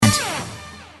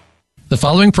The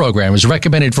following program is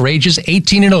recommended for ages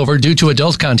 18 and over due to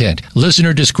adult content.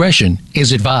 Listener discretion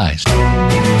is advised.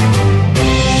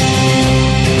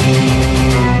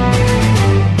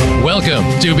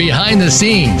 Welcome to Behind the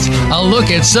Scenes, a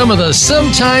look at some of the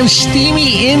sometimes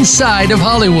steamy inside of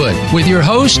Hollywood with your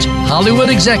host, Hollywood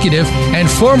executive, and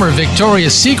former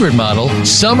Victoria's Secret model,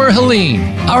 Summer Helene.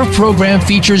 Our program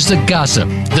features the gossip,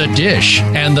 the dish,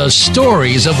 and the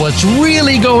stories of what's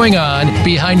really going on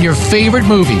behind your favorite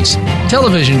movies,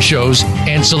 television shows,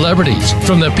 and celebrities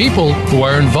from the people who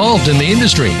are involved in the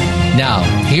industry. Now,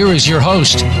 here is your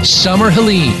host, Summer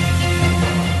Helene.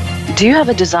 Do you have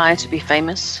a desire to be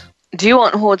famous? Do you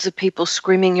want hordes of people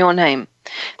screaming your name?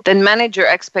 Then manage your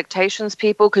expectations,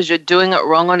 people, because you're doing it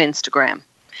wrong on Instagram.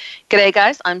 G'day,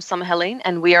 guys. I'm Summer Helene,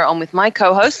 and we are on with my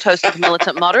co-host, host of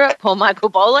Militant Moderate, Paul Michael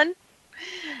Boland.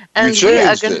 And you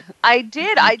changed it. I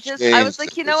did. I was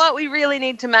like, you know what? We really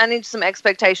need to manage some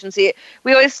expectations here.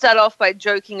 We always start off by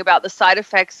joking about the side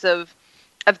effects of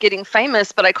getting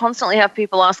famous, but I constantly have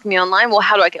people asking me online, well,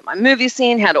 how do I get my movie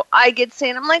seen? How do I get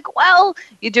seen? I'm like, well,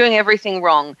 you're doing everything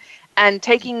wrong. And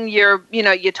taking your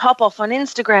top off on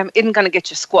Instagram isn't going to get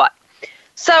you squat.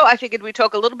 So I figured we'd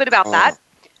talk a little bit about that.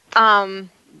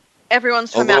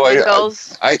 Everyone's from out Mean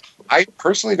Girls. I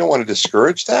personally don't want to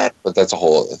discourage that, but that's a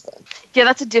whole other thing. Yeah,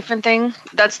 that's a different thing.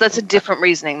 That's a different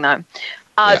reasoning, though.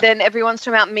 Then everyone's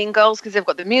from out Mean Girls because they've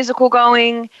got the musical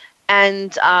going.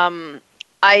 And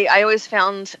I always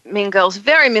found Mean Girls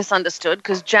very misunderstood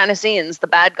because Janice Ian's the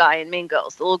bad guy in Mean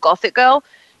Girls. The little gothic girl,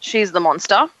 she's the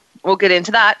monster. We'll get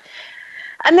into that.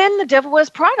 And then The Devil Wears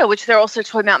Prada, which they're also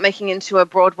talking about making into a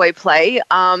Broadway play.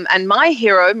 And my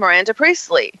hero, Miranda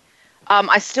Priestly.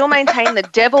 I still maintain the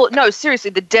devil... No, seriously,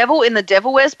 the devil in The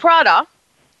Devil Wears Prada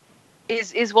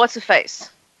is what's-her-face?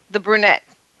 The brunette.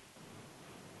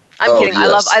 I'm kidding.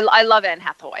 Yes. I love Anne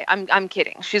Hathaway. I'm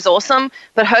kidding. She's awesome.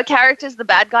 But her character's the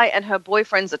bad guy and her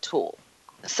boyfriend's a tool.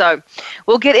 So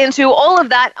we'll get into all of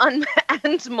that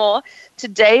and more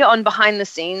today on Behind the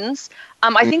Scenes.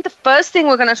 I think the first thing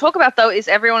we're going to talk about, though, is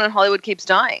everyone in Hollywood keeps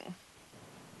dying.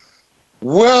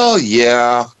 Well,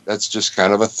 yeah, that's just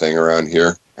kind of a thing around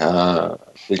here.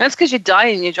 That's because you die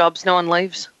in your jobs. No one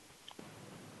leaves.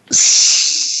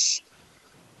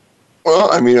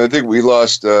 Well, I mean, I think we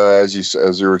lost,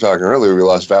 as we were talking earlier, we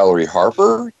lost Valerie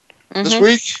Harper this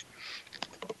week.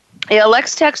 Yeah,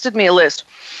 Lex texted me a list.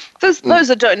 For those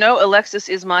that don't know, Alexis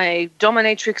is my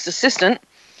dominatrix assistant.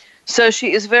 So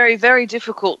she is very, very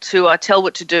difficult to tell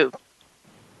what to do.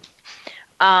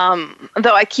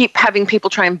 Though I keep having people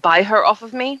try and buy her off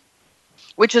of me,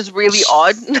 which is really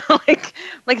odd.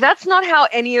 like that's not how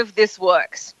any of this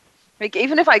works. Like,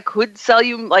 even if I could sell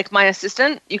you like my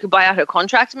assistant, you could buy out her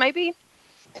contract, maybe.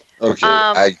 Okay,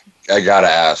 I gotta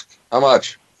ask, how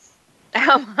much?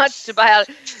 How much to buy out?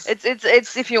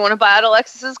 It's if you want to buy out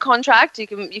Alexis's contract, you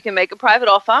can make a private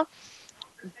offer.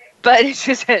 But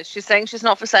she's saying she's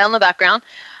not for sale in the background.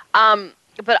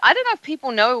 But I don't know if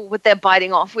people know what they're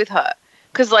biting off with her.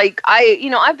 Because, like,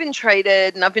 I've been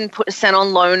traded and I've been sent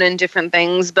on loan and different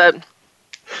things. But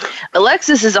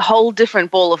Alexis is a whole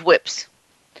different ball of whips.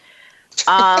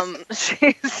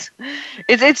 It's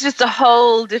just a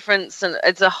whole different,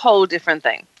 it's a whole different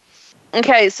thing.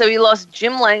 Okay, so we lost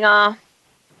Jim Langer,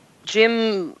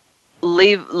 Jim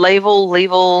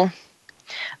Leavell,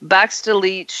 Baxter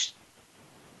Leach.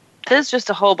 There's just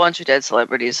a whole bunch of dead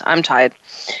celebrities. I'm tired.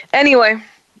 Anyway,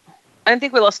 I don't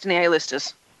think we lost any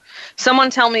A-listers. Someone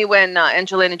tell me when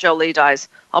Angelina Jolie dies.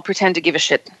 I'll pretend to give a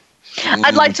shit.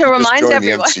 I'd like to remind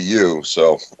everyone. The MCU,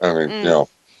 so I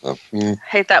mean,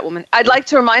 hate that woman. I'd like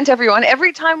to remind everyone,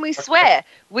 every time we swear,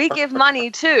 we give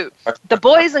money to the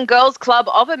Boys and Girls Club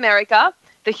of America,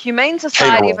 the Humane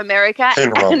Society of America,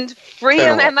 and Free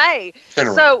MMA.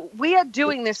 So we are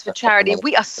doing this for charity.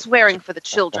 We are swearing for the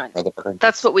children.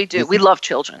 That's what we do. We love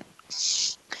children.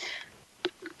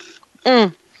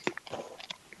 I'm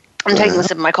taking a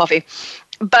sip of my coffee.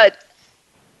 But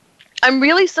I'm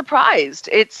really surprised.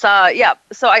 It's, So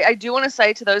I do want to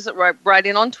say to those that write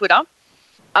in on Twitter,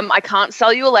 I can't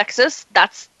sell you Alexis.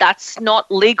 That's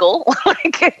not legal.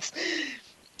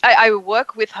 I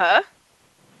work with her.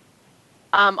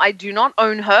 I do not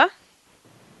own her.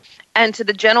 And to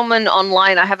the gentleman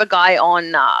online, I have a guy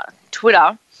on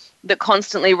Twitter that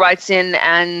constantly writes in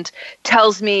and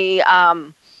tells me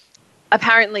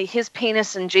apparently his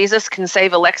penis and Jesus can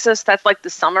save Alexis. That's like the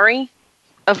summary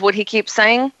of what he keeps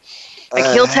saying.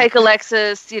 Like, he'll take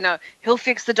Alexis, he'll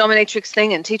fix the dominatrix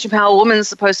thing and teach him how a woman's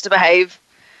supposed to behave.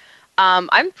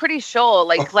 I'm pretty sure,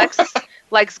 like, Lex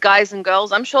likes guys and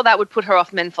girls. I'm sure that would put her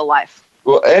off men for life.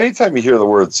 Well, anytime you hear the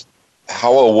words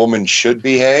how a woman should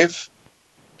behave,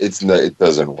 it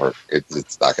doesn't work.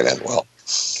 It's not going to end well.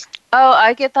 Oh,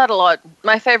 I get that a lot.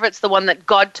 My favorite's the one that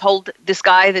God told this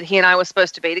guy that he and I were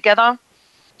supposed to be together.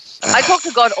 I talk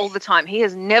to God all the time. He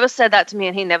has never said that to me,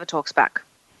 and he never talks back.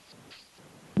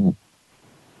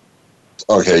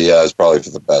 Okay, yeah, it's probably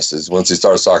for the best. Is once he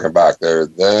starts talking back there,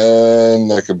 then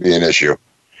there could be an issue.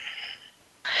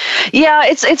 Yeah,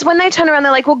 it's when they turn around,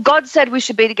 they're like, well, God said we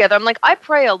should be together. I'm like, I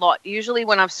pray a lot, usually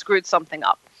when I've screwed something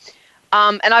up.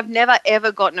 And I've never,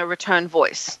 ever gotten a return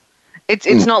voice.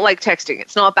 It's not like texting.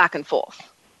 It's not back and forth.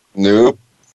 Nope.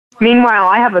 Meanwhile,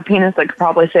 I have a penis that could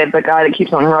probably save the guy that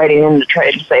keeps on writing in to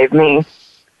try to save me.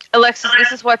 Alexis,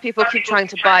 this is why people keep trying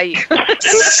to buy you.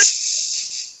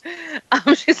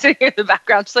 She's sitting here in the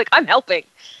background. She's like, I'm helping.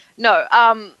 No,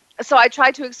 so I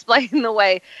tried to explain the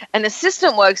way an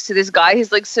assistant works to this guy.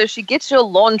 He's like, so she gets your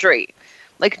laundry.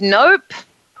 Like, nope.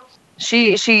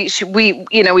 We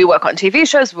work on TV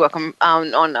shows, we work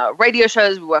on radio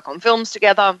shows, we work on films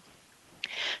together.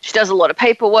 She does a lot of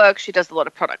paperwork. She does a lot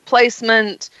of product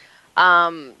placement.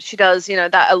 She does,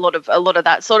 that a lot of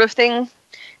that sort of thing.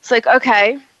 It's like,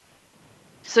 okay,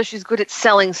 so she's good at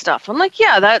selling stuff. I'm like,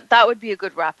 yeah, that would be a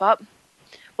good wrap up.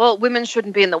 Well, women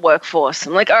shouldn't be in the workforce.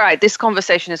 I'm like, all right, this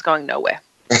conversation is going nowhere.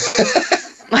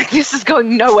 Like, this is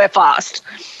going nowhere fast.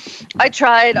 I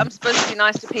tried. I'm supposed to be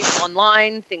nice to people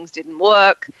online. Things didn't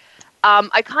work.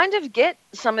 I kind of get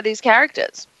some of these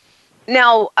characters.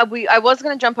 Now, I was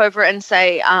going to jump over and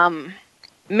say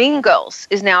Mean Girls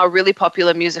is now a really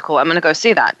popular musical. I'm going to go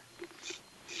see that.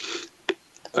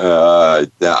 I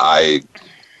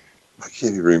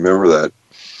can't even remember that.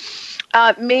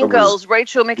 Mean Girls,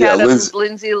 Rachel McAdams,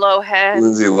 Lindsay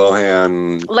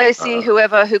Lohan. Lacey,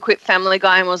 who quit Family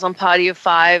Guy and was on Party of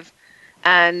Five,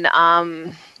 and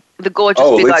the gorgeous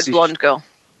big-eyed blonde girl.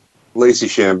 Lacey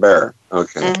Chambert.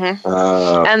 Okay.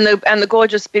 Mm-hmm. And the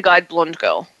gorgeous big-eyed blonde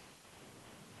girl.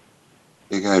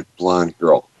 Big-eyed blonde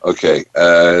girl. Okay.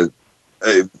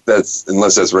 That's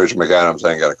unless that's Rachel McAdams,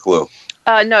 I ain't got a clue.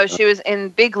 No, she was in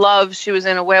Big Love. She was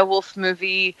in a werewolf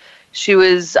movie. She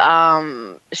was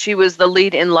the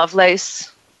lead in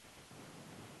Lovelace.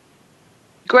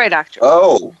 Great actress.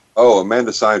 Oh,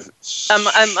 Amanda Seyfried.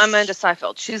 Amanda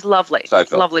Seyfried. She's lovely.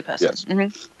 Lovely person. Yes.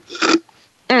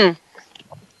 Mm-hmm.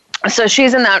 So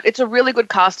she's in that. It's a really good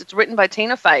cast. It's written by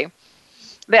Tina Fey.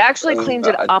 They actually cleaned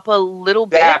it up a little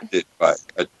bit.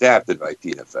 Adapted by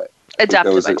Tina Fey.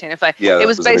 Adapted by Tina Fey. Yeah, it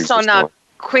was based on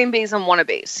Queen Bees and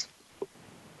Wannabes.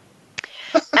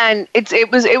 And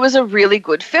it was a really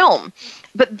good film.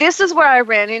 But this is where I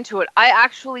ran into it. I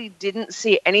actually didn't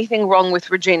see anything wrong with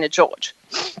Regina George,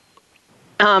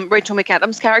 Rachel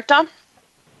McAdams' character.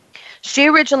 She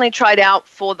originally tried out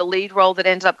for the lead role that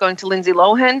ended up going to Lindsay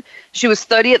Lohan. She was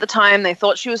 30 at the time. They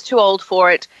thought she was too old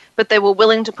for it, but they were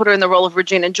willing to put her in the role of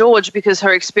Regina George because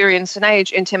her experience and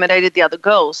age intimidated the other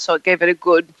girls, so it gave it a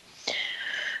good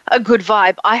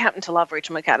vibe. I happen to love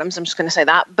Rachel McAdams. I'm just going to say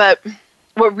that. But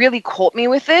what really caught me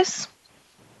with this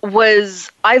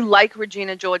was I like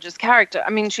Regina George's character.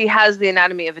 I mean, she has the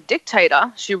anatomy of a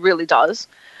dictator. She really does.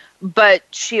 But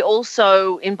she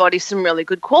also embodies some really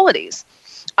good qualities.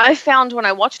 I found when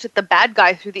I watched it, the bad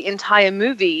guy through the entire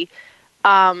movie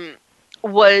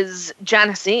was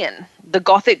Janice Ian, the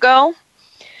Gothic girl.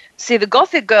 See, the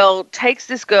Gothic girl takes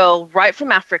this girl right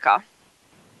from Africa,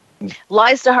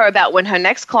 lies to her about when her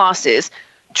next class is,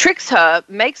 tricks her,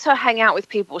 makes her hang out with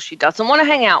people she doesn't want to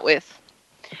hang out with,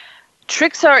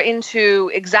 tricks her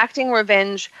into exacting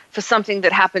revenge for something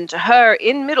that happened to her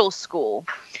in middle school,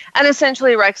 and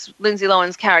essentially wrecks Lindsay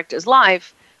Lohan's character's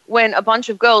life when a bunch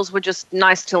of girls were just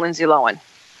nice to Lindsay Lohan.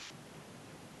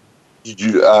 Did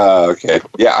you? Okay.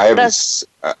 Yeah,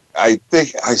 I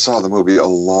think I saw the movie a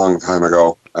long time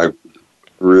ago. I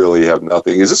really have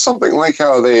nothing. Is this something like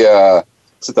how they,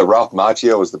 is it the Ralph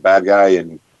Macchio was the bad guy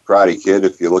in Karate Kid,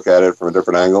 if you look at it from a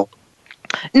different angle?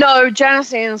 No,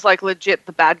 Janice Ian's like legit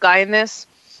the bad guy in this.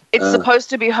 It's supposed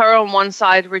to be her on one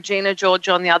side, Regina George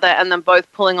on the other, and then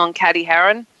both pulling on Caddy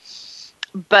Heron.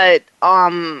 But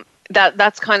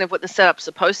that's kind of what the setup's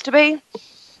supposed to be.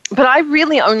 But I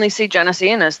really only see Janice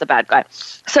Ian as the bad guy.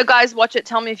 So guys, watch it.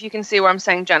 Tell me if you can see where I'm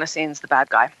saying Janice Ian's the bad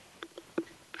guy.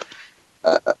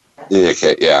 Yeah,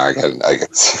 okay. Yeah, I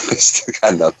still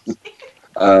got nothing.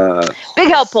 Big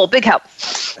help, Paul. Big help.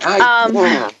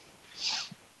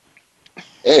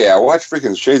 Hey, I watched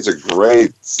freaking Shades of Grey.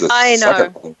 It's the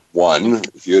second one.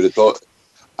 If you'd have thought,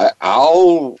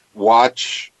 I'll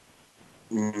watch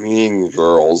Mean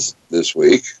Girls this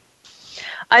week.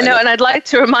 I know, and I'd like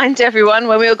to remind everyone,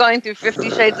 when we were going through 50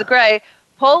 Shades of Grey,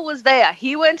 Paul was there.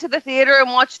 He went to the theater and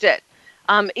watched it,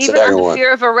 even under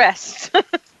fear of arrest.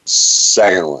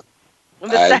 Second one. The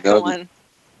second one.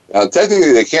 Now,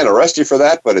 technically, they can't arrest you for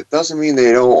that, but it doesn't mean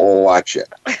they don't watch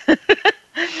it.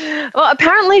 Well,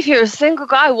 apparently, if you're a single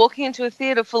guy walking into a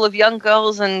theater full of young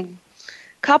girls and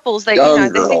couples, they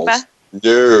young they think back.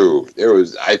 No, there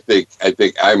was. I think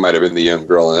I might have been the young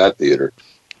girl in that theater.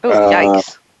 Oh,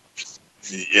 yikes!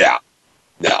 Yeah,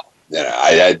 no,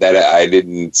 I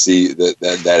didn't see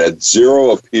that had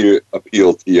zero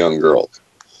appeal to young girls.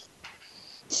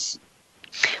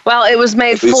 Well, it was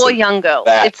made for young girls.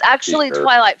 It's actually theater.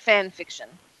 Twilight fan fiction,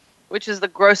 which is the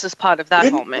grossest part of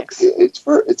that whole mix. It's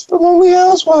for Lonely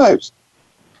Housewives.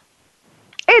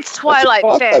 It's Twilight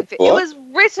fan fiction. It was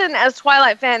written as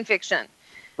Twilight fan fiction.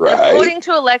 Right. And according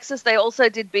to Alexis, they also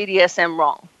did BDSM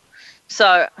wrong.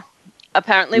 So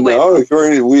apparently,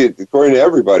 according to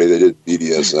everybody, they did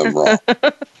BDSM wrong.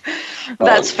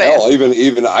 That's fair. Hell,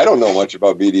 even I don't know much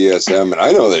about BDSM, and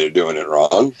I know they're doing it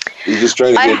wrong. He's just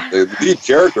trying to get the lead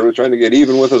character was trying to get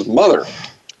even with his mother.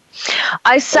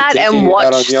 I sat and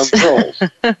watched. Young girls.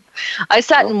 I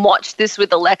sat and watched this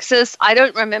with Alexis. I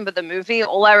don't remember the movie.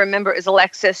 All I remember is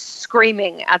Alexis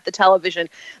screaming at the television.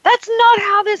 That's not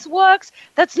how this works.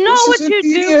 That's not what you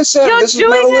BDSM. do. You're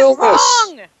doing it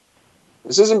wrong.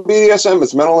 This isn't BDSM.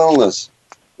 It's mental illness.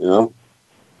 Or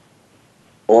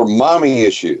mommy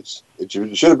issues. It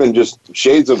should have been just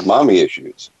shades of mommy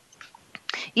issues.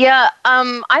 Yeah,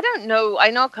 I don't know. I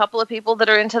know a couple of people that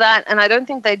are into that, and I don't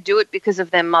think they do it because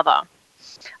of their mother.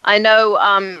 I know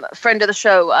a friend of the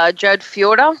show, Judd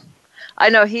Fiorda. I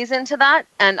know he's into that,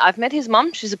 and I've met his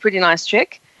mum. She's a pretty nice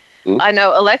chick. I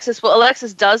know Alexis. Well,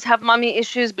 Alexis does have mommy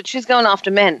issues, but she's going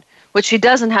after men. What she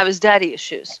doesn't have is daddy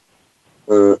issues.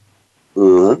 So,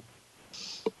 I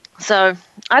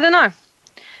don't know.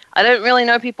 I don't really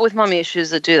know people with mommy issues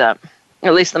that do that.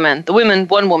 At least the men. The women,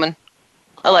 one woman.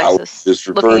 Alexis,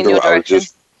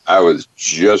 I was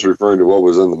just referring to what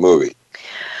was in the movie.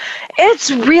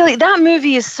 It's really, that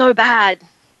movie is so bad.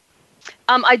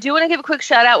 I do want to give a quick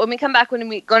shout out when we come back, when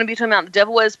we're going to be talking about The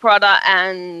Devil Wears Prada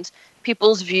and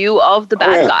people's view of the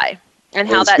bad guy and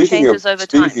how that changes over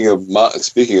time.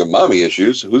 Speaking of mommy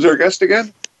issues, who's our guest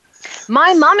again?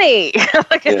 My mummy.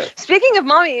 Speaking of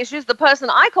mommy issues, the person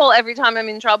I call every time I'm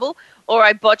in trouble or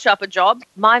I botch up a job,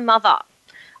 my mother.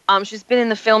 She's been in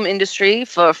the film industry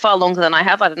for far longer than I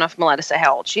have. I don't know if I'm allowed to say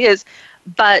how old she is,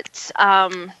 but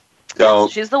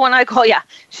she's the one I call. Yeah,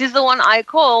 she's the one I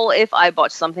call if I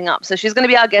botch something up. So she's going to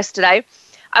be our guest today.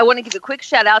 I want to give a quick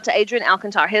shout out to Adrian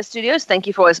Alcantar Hair Studios. Thank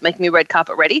you for always making me red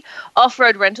carpet ready.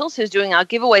 Off-Road Rentals, who's doing our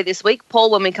giveaway this week. Paul,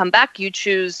 when we come back, you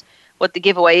choose what the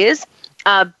giveaway is.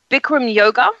 Bikram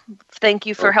Yoga, thank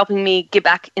you for helping me get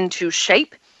back into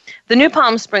shape. The New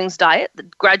Palm Springs Diet, the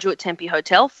Graduate Tempe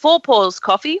Hotel, Four Paws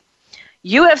Coffee,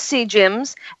 UFC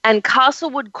Gyms, and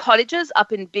Castlewood Cottages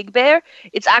up in Big Bear.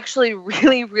 It's actually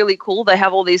really, really cool. They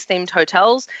have all these themed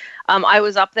hotels. I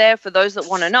was up there. For those that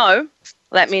want to know,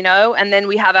 let me know. And then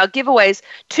we have our giveaways.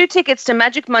 2 tickets to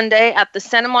Magic Monday at the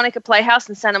Santa Monica Playhouse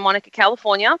in Santa Monica,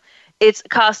 California. It's a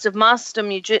cast of master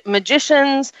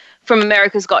magicians from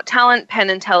America's Got Talent,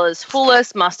 Penn and Teller's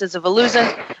Foolus, Masters of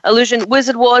Illusion,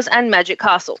 Wizard Wars, and Magic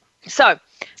Castle. So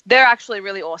they're actually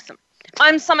really awesome.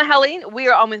 I'm Summer Helene. We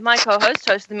are on with my co-host,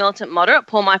 host of The Militant Moderate,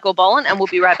 Paul Michael Boland, and we'll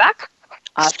be right back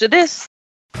after this.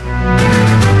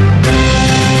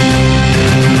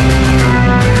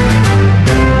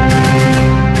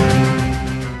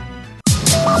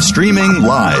 Streaming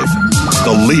live,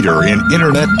 the leader in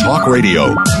Internet talk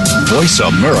radio,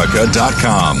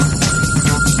 VoiceAmerica.com.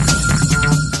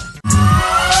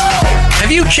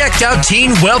 Have you checked out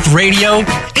Teen Wealth Radio?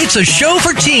 It's a show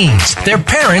for teens, their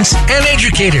parents, and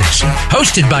educators.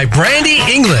 Hosted by Brandy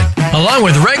England. Along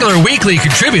with regular weekly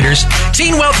contributors,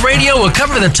 Teen Wealth Radio will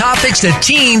cover the topics that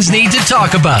teens need to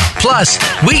talk about. Plus,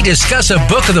 we discuss a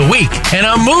book of the week and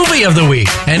a movie of the week.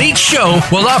 And each show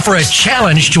will offer a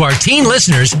challenge to our teen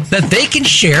listeners that they can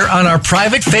share on our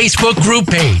private Facebook group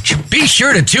page. Be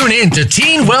sure to tune in to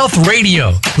Teen Wealth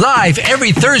Radio. Live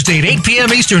every Thursday at 8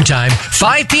 p.m. Eastern Time,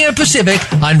 5 p.m. Pacific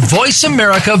on Voice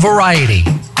America Variety.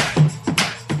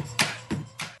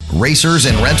 Racers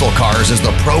and Rental Cars is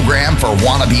the program for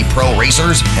wannabe pro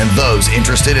racers and those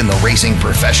interested in the racing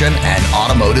profession and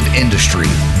automotive industry.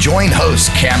 Join hosts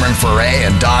Cameron Foray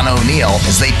and Don O'Neill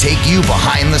as they take you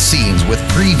behind the scenes with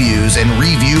previews and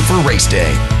review for race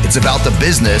day. It's about the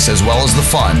business as well as the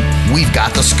fun. We've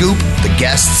got the scoop, the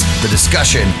guests, the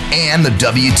discussion, and the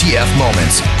WTF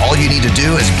moments. All you need to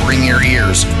do is bring your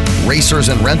ears. Racers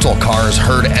and Rental Cars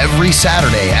heard every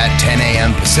Saturday at 10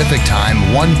 a.m. Pacific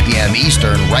Time, 1 p.m.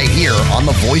 Eastern, right here on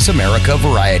the Voice America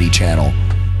Variety Channel.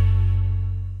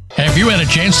 Have you had a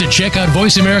chance to check out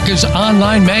Voice America's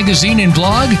online magazine and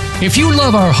blog? If you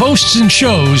love our hosts and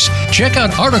shows, check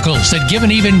out articles that give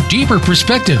an even deeper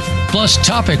perspective, plus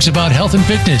topics about health and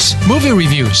fitness, movie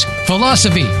reviews,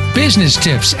 philosophy, business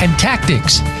tips and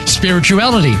tactics,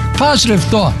 spirituality, positive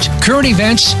thought, current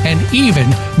events, and even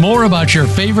more about your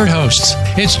favorite hosts.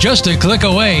 It's just a click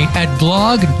away at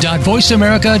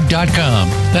blog.voiceamerica.com.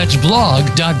 That's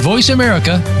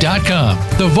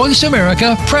blog.voiceamerica.com. The Voice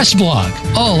America Press Blog.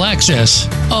 All access,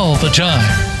 all the time.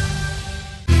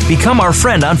 Become our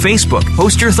friend on Facebook.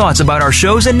 Post your thoughts about our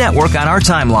shows and network on our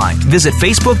timeline. Visit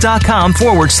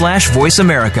facebook.com/Voice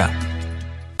America.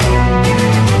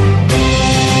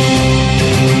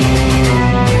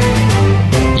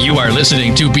 You are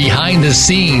listening to Behind the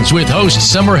Scenes with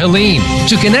host Summer Helene.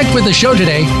 To connect with the show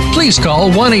today, please call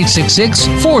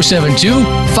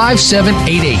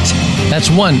 1-866-472-5788. That's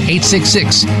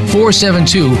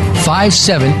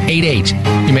 1-866-472-5788.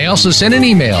 You may also send an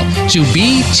email to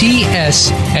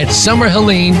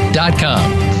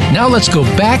bts@summerhelene.com. Now let's go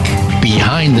back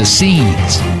behind the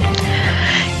scenes.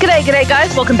 G'day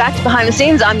guys. Welcome back to Behind the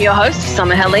Scenes. I'm your host,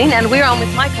 Summer Helene, and we're on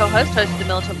with my co-host, host of the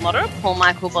Militant Blogger, Paul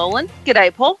Michael Boland.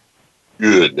 G'day, Paul.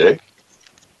 Good day.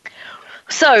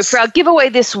 So, for our giveaway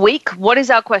this week, what is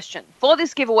our question? For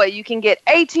this giveaway, you can get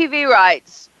ATV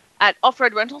rides at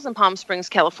Off-Road Rentals in Palm Springs,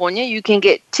 California. You can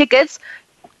get tickets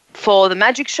for the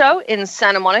Magic Show in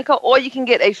Santa Monica, or you can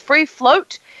get a free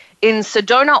float in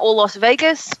Sedona or Las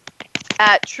Vegas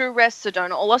at True Rest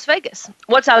Sedona or Las Vegas.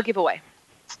 What's our giveaway?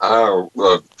 No,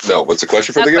 what's the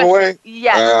question for the giveaway?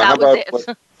 Yes, that was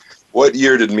it. What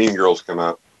year did Mean Girls come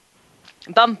out?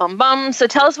 Bum, bum, bum. So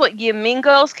tell us what year Mean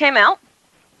Girls came out,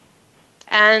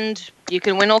 and you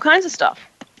can win all kinds of stuff.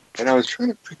 And I was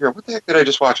trying to figure out, what the heck did I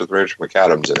just watch with Rachel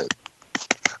McAdams in it?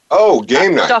 Oh,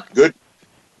 Game Night. Good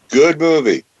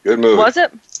movie. Good movie. Was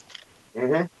it?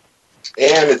 Mm-hmm. And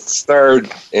it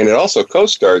starred, and it also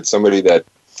co-starred somebody that,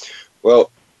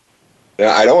 well,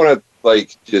 I don't want to,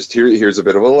 just here's a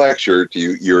bit of a lecture to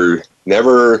you. You're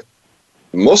never,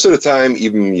 most of the time,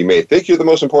 even you may think you're the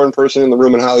most important person in the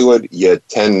room in Hollywood, you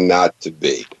tend not to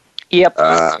be. Yep.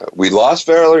 We lost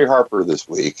Valerie Harper this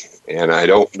week, and I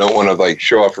don't want to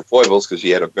show off her foibles because she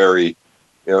had a very,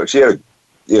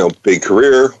 big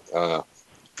career,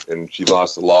 and she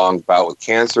lost a long bout with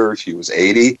cancer. She was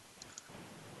 80.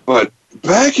 But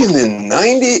back in the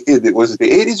 90s, was it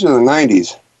the 80s or the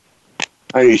 90s?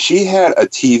 She had a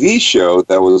TV show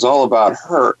that was all about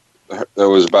her, that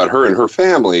was about her and her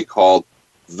family, called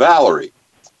Valerie.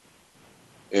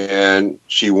 And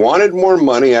she wanted more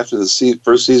money after the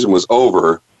first season was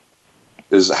over.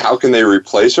 How can they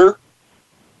replace her?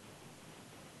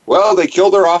 Well, they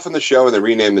killed her off in the show, and they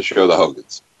renamed the show The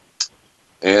Hogans.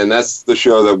 And that's the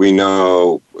show that we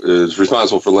know is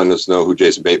responsible for letting us know who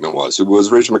Jason Bateman was, who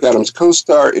was Rachel McAdams'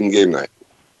 co-star in Game Night.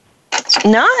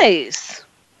 Nice.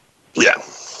 Yeah.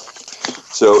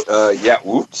 So,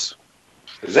 whoops.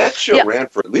 That show ran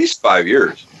for at least 5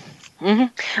 years. Mm-hmm.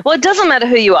 Well, it doesn't matter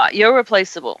who you are. You're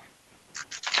replaceable.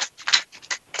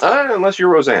 Unless you're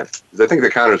Roseanne. Because I think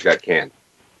the counters got canned.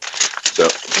 So.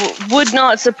 Would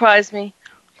not surprise me.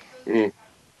 Mm.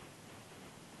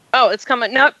 Oh, it's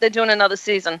coming. Nope, they're doing another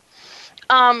season.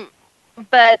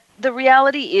 But the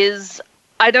reality is,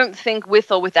 I don't think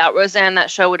with or without Roseanne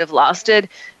that show would have lasted.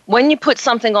 When you put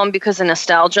something on because of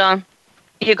nostalgia,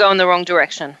 you go in the wrong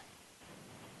direction.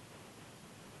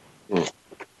 Mm.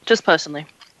 Just personally.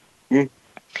 Mm.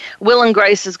 Will and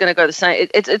Grace is going to go the same.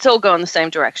 It's all going the same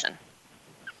direction.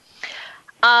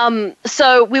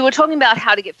 So we were talking about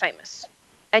how to get famous.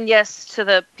 And yes, to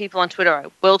the people on Twitter, I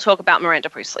will talk about Miranda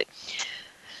Priestley.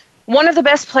 One of the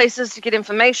best places to get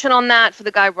information on that for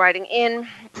the guy writing in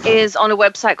is on a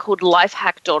website called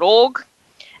lifehack.org.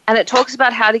 And it talks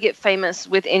about how to get famous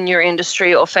within your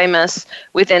industry or famous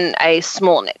within a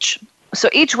small niche. So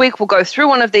each week we'll go through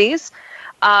one of these.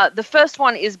 The first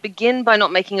one is begin by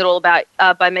making it all about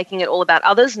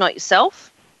others, not yourself.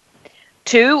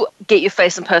 2, get your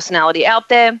face and personality out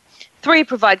there. 3,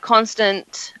 provide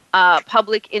constant,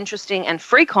 public, interesting, and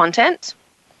free content.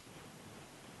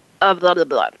 Blah, blah,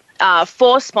 blah.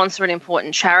 4, sponsor an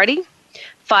important charity.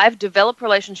 5, develop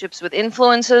relationships with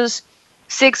influencers.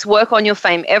 6, work on your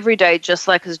fame every day, just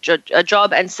like a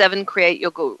job. And 7, create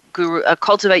your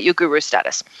cultivate your guru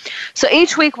status. So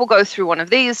each week we'll go through one of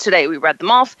these. Today we read them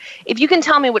off. If you can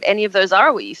tell me what any of those are,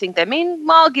 or what you think they mean,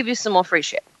 well, I'll give you some more free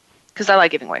shit because I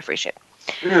like giving away free shit.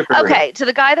 Okay, to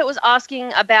the guy that was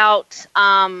asking about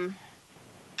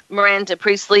Miranda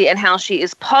Priestley and how she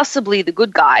is possibly the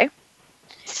good guy.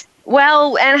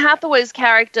 Well, Anne Hathaway's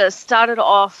character started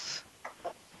off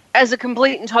as a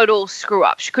complete and total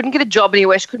screw-up. She couldn't get a job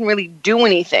anywhere. She couldn't really do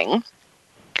anything.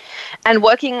 And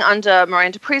working under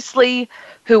Miranda Priestly,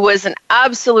 who was an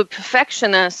absolute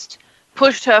perfectionist,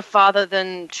 pushed her farther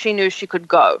than she knew she could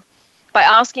go. By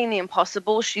asking the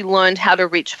impossible, she learned how to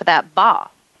reach for that bar.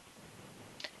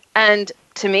 And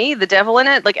to me, the devil in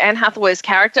it, like Anne Hathaway's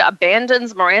character,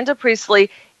 abandons Miranda Priestly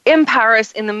in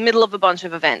Paris in the middle of a bunch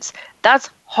of events. That's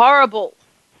horrible.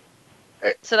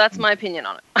 So that's my opinion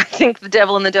on it. I think the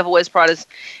devil in The Devil Wears Prada is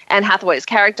Anne Hathaway's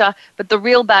character, but the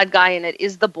real bad guy in it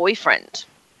is the boyfriend.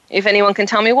 If anyone can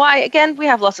tell me why, again, we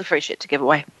have lots of free shit to give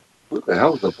away. Who the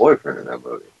hell was the boyfriend in that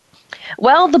movie?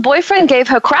 Well, the boyfriend gave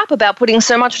her crap about putting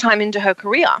so much time into her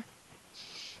career.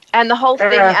 And the whole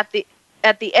thing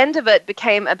at the end of it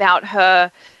became about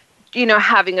her,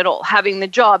 having it all, having the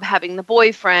job, having the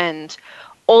boyfriend,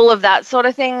 all of that sort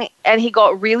of thing. And he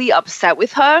got really upset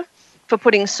with her for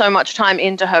putting so much time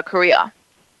into her career.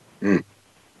 That's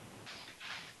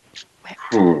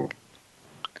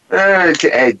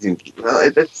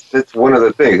one of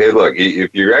the things. Hey, look,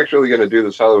 if you're actually going to do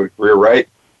this Hollywood career right,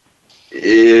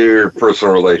 your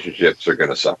personal relationships are going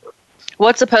to suffer.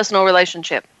 What's a personal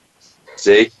relationship?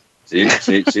 See,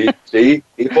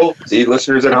 people,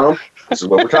 listeners at home, this is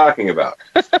what we're talking about.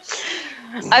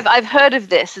 I've heard of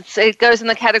this. It goes in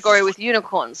the category with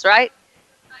unicorns, right?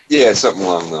 Yeah, something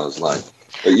along those lines.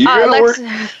 But you gotta work.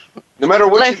 No matter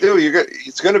what you do,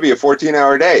 it's going to be a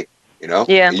 14-hour day.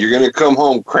 Yeah. You're going to come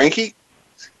home cranky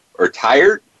or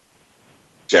tired.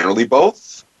 Generally,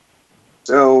 both.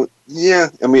 So yeah,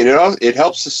 I mean, it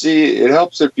helps to see. It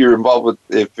helps if you're involved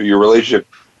if your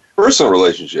personal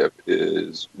relationship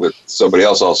is with somebody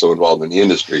else also involved in the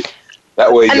industry.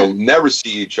 That way, you'll never see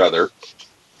each other,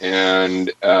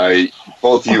 and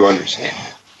both of you understand.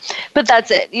 But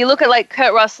that's it. You look at like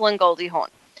Kurt Russell and Goldie Hawn.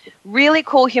 Really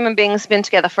cool human beings, been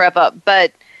together forever.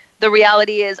 But the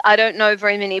reality is I don't know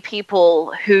very many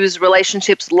people whose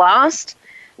relationships last,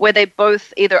 where they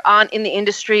both either aren't in the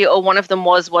industry or one of them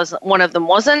was one of them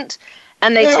wasn't.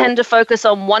 And they tend to focus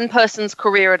on one person's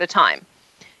career at a time.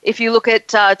 If you look at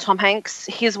Tom Hanks,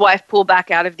 his wife pulled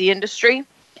back out of the industry.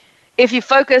 If you're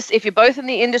both in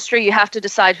the industry, you have to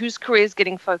decide whose career is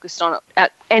getting focused on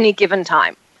at any given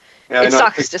time. Yeah, it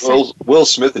sucks to see. Will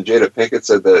Smith and Jada Pinkett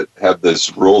said that have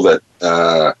this rule that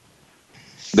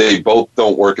they both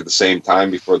don't work at the same time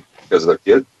because of their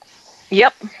kid.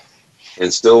 Yep.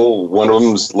 And still, one of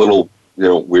them's a little,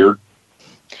 weird.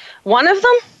 One of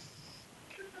them?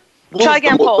 Try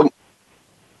again, Paul.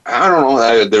 I don't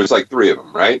know. There's like three of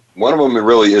them, right? One of them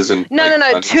really isn't.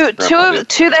 No. Two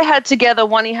they had together.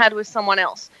 One he had with someone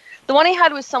else. The one he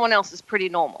had with someone else is pretty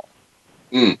normal.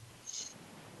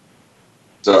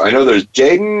 So I know there's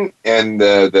Jaden and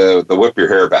the whip your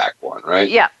hair back one, right?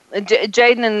 Yeah,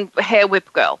 Jaden and Hair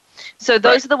Whip Girl. So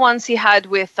those are the ones he had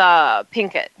with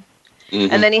Pinkett.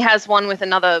 Mm-hmm. And then he has one with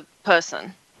another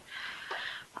person.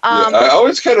 I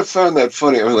always kind of found that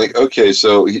funny. I was like, okay,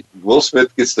 so Will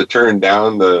Smith gets to turn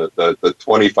down the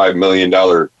 $25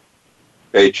 million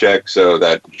paycheck so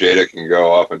that Jada can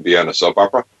go off and be on a soap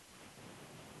opera?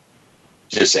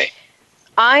 Just saying.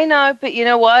 I know, but you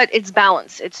know what? It's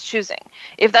balance. It's choosing.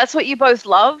 If that's what you both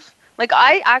love, like,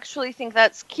 I actually think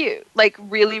that's cute. Like,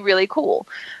 really, really cool.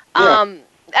 Yeah.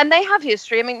 And they have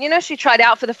history. I mean, she tried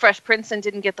out for the Fresh Prince and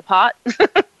didn't get the part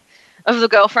of the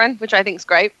girlfriend, which I think is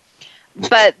great.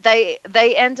 But they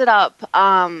ended up,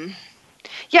 so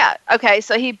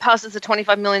he passes a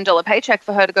 $25 million paycheck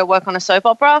for her to go work on a soap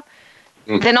opera.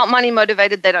 Mm. They're not money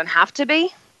motivated. They don't have to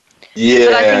be. Yeah.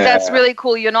 But I think that's really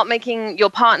cool. You're not making your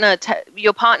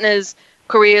partner's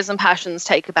careers and passions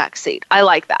take a back seat. I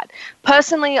like that.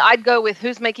 Personally, I'd go with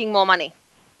who's making more money.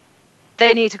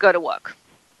 They need to go to work.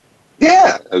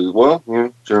 Yeah. Well, yeah,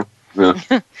 sure. Yeah.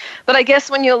 But I guess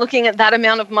when you're looking at that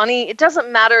amount of money, it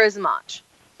doesn't matter as much.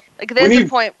 Like, there's a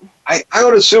point. I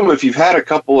would assume if you've had a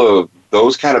couple of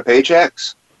those kind of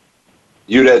paychecks,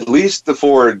 you'd at least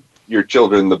afford your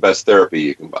children the best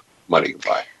therapy money can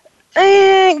buy.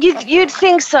 You'd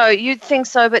think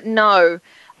so, but no.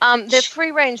 There's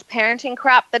free-range parenting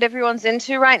crap that everyone's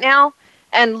into right now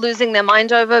and losing their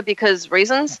mind over because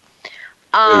reasons.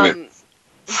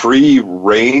 Free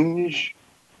range?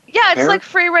 Yeah, it's like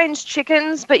free-range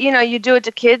chickens, but, you do it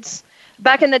to kids.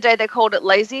 Back in the day, they called it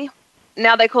lazy.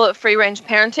 Now they call it free-range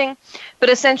parenting. But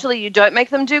essentially, you don't make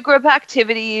them do group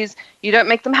activities. You don't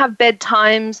make them have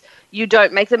bedtimes. You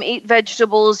don't make them eat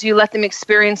vegetables. You let them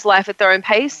experience life at their own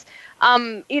pace.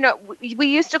 We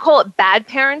used to call it bad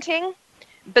parenting,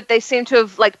 but they seem to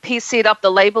have PC'd up the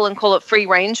label and call it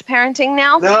free-range parenting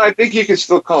now. No, I think you can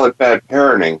still call it bad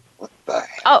parenting. What the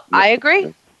heck? Oh, I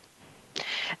agree.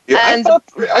 Yeah, and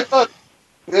I thought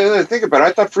think about it.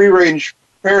 I thought free-range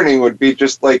parenting would be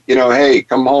just like, hey,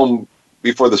 come home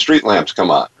before the street lamps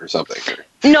come on or something.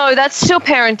 No, that's still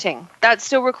parenting. That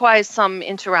still requires some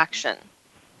interaction.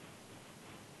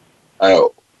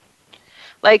 Oh.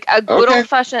 Like a good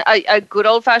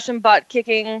old-fashioned butt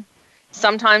kicking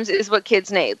sometimes is what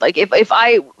kids need. Like if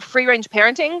I free-range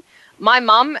parenting, my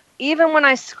mom, even when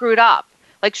I screwed up,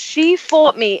 like she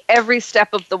fought me every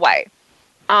step of the way.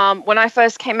 When I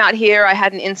first came out here, I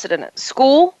had an incident at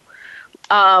school.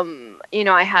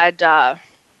 I had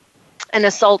an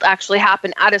assault actually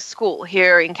happen at a school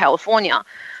here in California.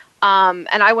 And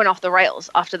I went off the rails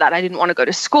after that. I didn't want to go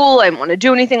to school. I didn't want to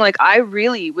do anything. Like, I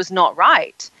really was not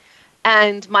right.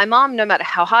 And my mom, no matter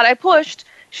how hard I pushed,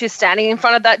 she's standing in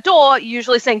front of that door,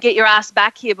 usually saying, get your ass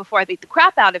back here before I beat the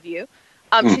crap out of you.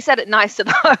 She said it nicer,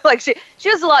 though. Like, she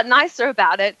was a lot nicer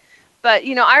about it. But,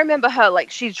 I remember her, like,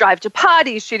 she'd drive to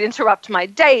parties. She'd interrupt my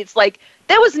dates. Like,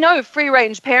 there was no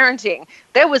free-range parenting.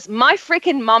 There was my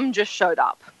freaking mom just showed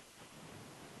up.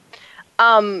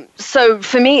 So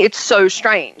for me, it's so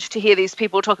strange to hear these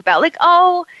people talk about, like,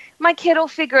 oh, my kid will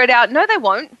figure it out. No, they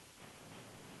won't.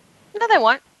 No, they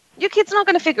won't. Your kid's not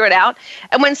going to figure it out.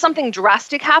 And when something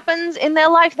drastic happens in their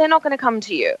life, they're not going to come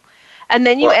to you. And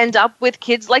then you end up with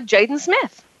kids like Jaden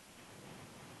Smith.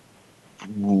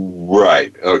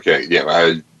 Right. Okay. Yeah.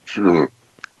 I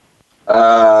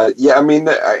mean,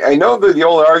 I know that the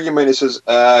old argument is,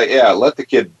 let the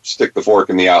kid stick the fork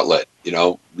in the outlet.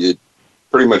 You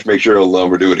pretty much make sure he'll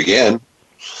never do it again.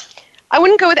 I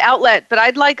wouldn't go with outlet, but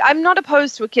I'm not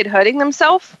opposed to a kid hurting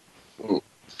themselves.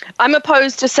 I'm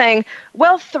opposed to saying,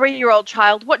 well, 3-year-old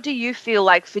child, what do you feel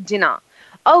like for dinner?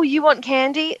 Oh, you want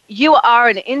candy? You are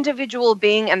an individual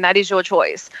being, and that is your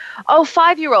choice. Oh,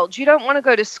 5-year-old, you don't want to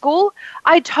go to school?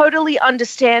 I totally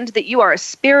understand that you are a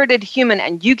spirited human,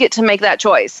 and you get to make that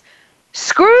choice.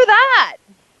 Screw that!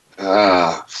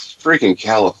 Freaking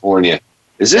California.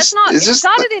 It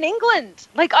started in England.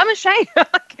 Like, I'm ashamed.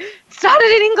 It started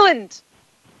in England.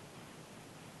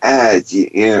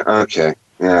 Yeah, okay.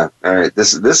 Yeah, all right.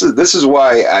 This is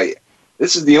why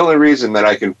this is the only reason that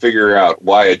I can figure out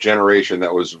why a generation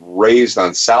that was raised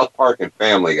on South Park and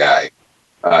Family Guy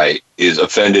is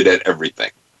offended at everything.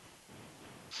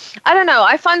 I don't know.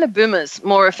 I find the boomers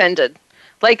more offended.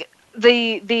 Like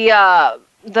my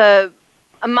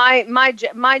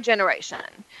generation,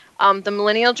 the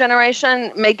millennial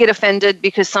generation may get offended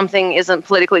because something isn't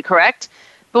politically correct,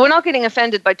 but we're not getting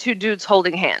offended by two dudes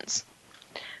holding hands.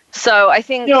 So I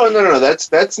think no.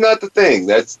 That's not the thing.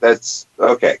 That's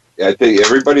okay. I think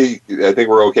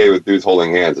we're okay with dudes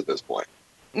holding hands at this point.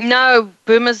 No,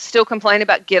 boomers still complain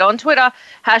about get on Twitter,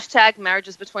 #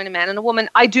 marriages between a man and a woman.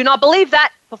 I do not believe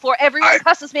that. Before everyone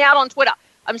cusses me out on Twitter,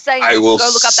 I'm saying go look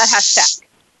up that hashtag.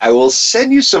 I will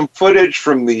send you some footage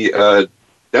from the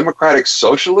Democratic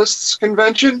Socialists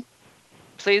Convention.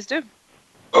 Please do.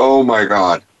 Oh my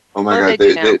God.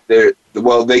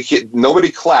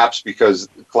 Nobody claps because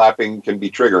clapping can be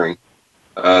triggering.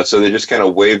 So they just kind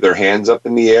of wave their hands up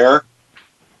in the air.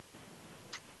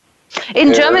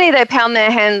 In Germany, they pound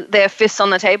their fists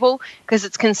on the table because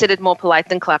it's considered more polite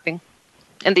than clapping.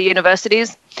 In the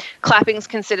universities, clapping is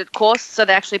considered coarse, so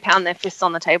they actually pound their fists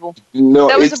on the table. No,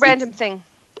 that was a random thing.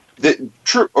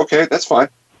 True. Okay, that's fine.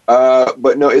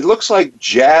 But no, it looks like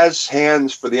jazz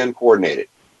hands for the uncoordinated.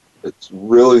 It's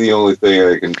really the only thing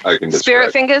I can describe.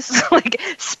 Spirit fingers, like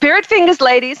spirit fingers,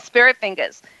 ladies, spirit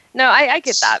fingers. No, I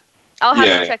get that. I'll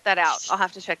have to check that out. All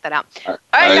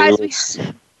right, guys.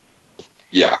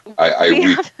 I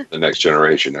read the next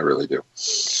generation. I really do.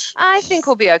 I think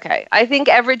we'll be okay. I think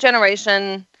every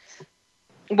generation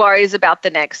worries about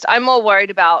the next. I'm more worried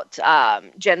about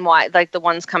Gen Y, like the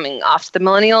ones coming after the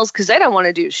millennials, because they don't want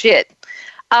to do shit.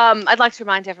 I'd like to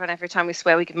remind everyone every time we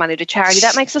swear we give money to charity.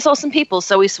 That makes us awesome people,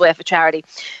 so we swear for charity.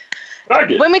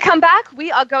 When we come back,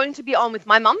 we are going to be on with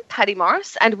my mum, Patty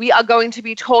Morris, and we are going to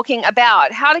be talking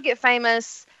about how to get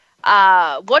famous,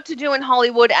 what to do in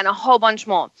Hollywood, and a whole bunch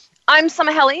more. I'm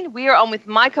Summer Helene. We are on with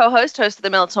my co-host, host of The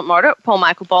Militant Murder, Paul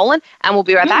Michael Boland, and we'll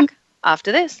be right back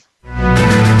after this.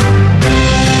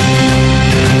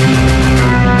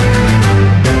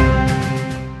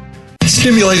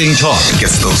 Stimulating talk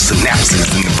gets those synapses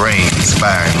in the brain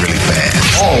firing really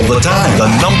fast. All the time. The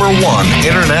 #1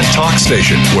 internet talk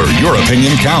station where your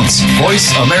opinion counts.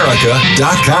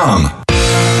 VoiceAmerica.com.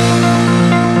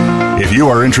 If you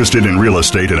are interested in real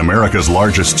estate in America's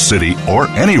largest city or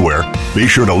anywhere, be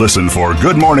sure to listen for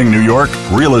Good Morning New York,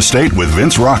 Real Estate with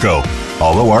Vince Rocco.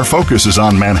 Although our focus is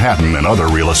on Manhattan and other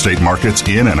real estate markets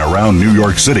in and around New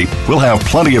York City, we'll have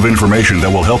plenty of information that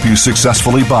will help you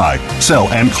successfully buy, sell,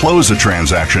 and close a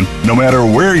transaction no matter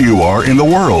where you are in the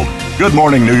world. Good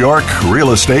Morning New York, Real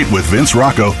Estate with Vince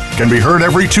Rocco can be heard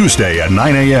every Tuesday at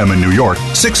 9 a.m. in New York,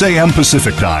 6 a.m.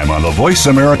 Pacific Time on the Voice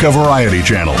America Variety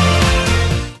Channel.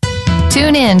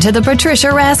 Tune in to The Patricia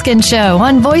Raskin Show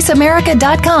on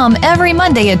VoiceAmerica.com every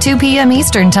Monday at 2 p.m.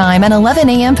 Eastern Time and 11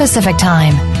 a.m. Pacific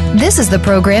Time. This is the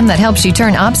program that helps you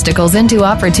turn obstacles into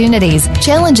opportunities,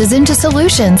 challenges into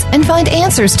solutions, and find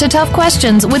answers to tough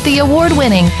questions with the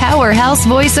award-winning powerhouse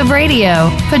voice of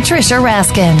radio, Patricia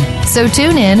Raskin. So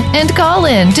tune in and call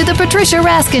in to The Patricia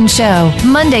Raskin Show,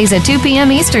 Mondays at 2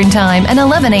 p.m. Eastern Time and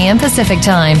 11 a.m. Pacific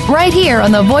Time, right here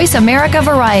on the Voice America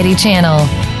Variety Channel.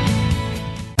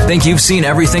 Think you've seen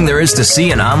everything there is to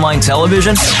see in online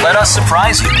television? Let us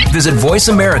surprise you. Visit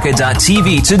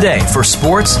voiceamerica.tv today for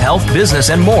sports, health, business,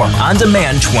 and more on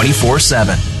demand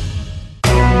 24/7.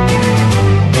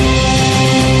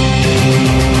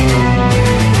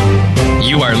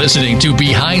 You are listening to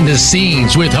Behind the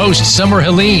Scenes with host Summer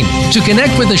Helene. To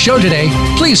connect with the show today,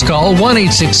 please call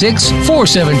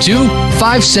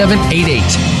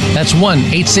 1-866-472-5788. That's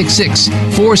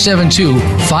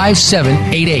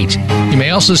 1-866-472-5788. You may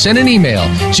also send an email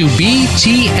to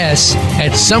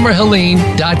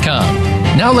bts@summerhelene.com.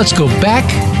 Now let's go back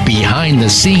behind the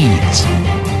scenes.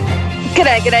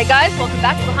 G'day guys. Welcome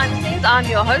back to Behind the Scenes. I'm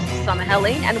your host, Summer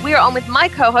Helene, and we are on with my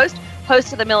co-host,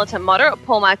 host of The Militant Moderate,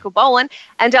 Paul Michael Boland,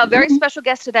 and our very special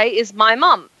guest today is my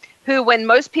mum, who, when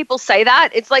most people say that,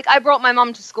 it's like I brought my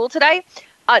mum to school today.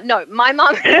 No, my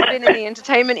mum has been in the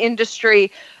entertainment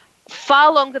industry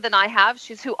far longer than I have.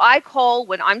 She's who I call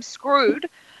when I'm screwed.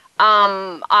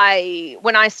 When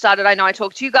I started, I know I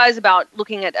talked to you guys about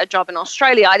looking at a job in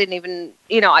Australia. I didn't even,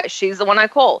 she's the one I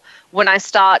call. When I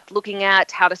start looking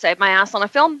at how to save my ass on a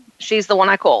film, she's the one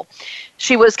I call.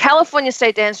 She was California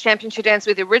State Dance Champion. She danced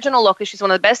with the original Locker. She's one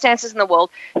of the best dancers in the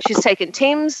world. She's taken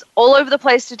teams all over the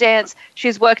place to dance.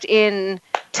 She's worked in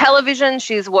television.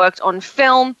 She's worked on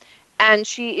film. And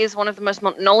she is one of the most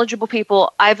knowledgeable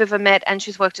people I've ever met. And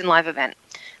she's worked in live event.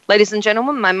 Ladies and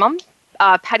gentlemen, my mum,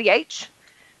 Patty H.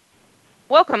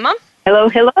 Welcome, Mum. Hello.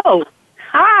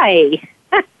 Hi.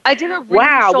 I did a really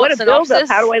short what a synopsis. build-up.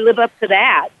 How do I live up to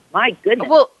that? My goodness.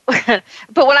 Well,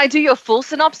 but when I do your full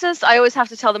synopsis, I always have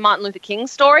to tell the Martin Luther King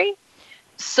story.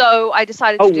 So I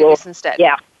decided to do this instead.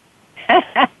 Yeah.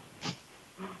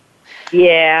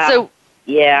 Yeah. So,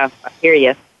 yeah, I hear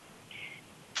you.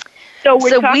 So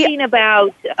we're talking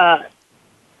about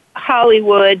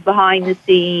Hollywood, behind the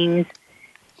scenes,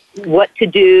 what to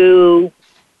do.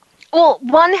 Well,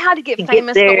 one, how to get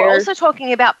famous, but we're also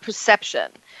talking about perception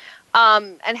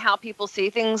and how people see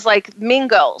things like Mean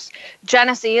Girls.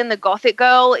 Janice Ian, the gothic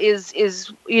girl, is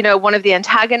one of the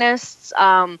antagonists.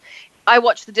 I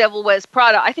watched The Devil Wears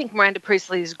Prada. I think Miranda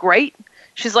Priestly is great.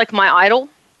 She's like my idol.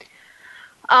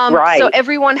 Right. So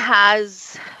everyone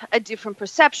has a different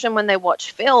perception when they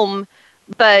watch film,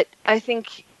 but I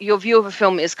think your view of a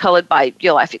film is colored by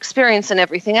your life experience and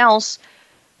everything else.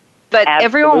 But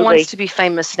everyone wants to be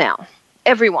famous now.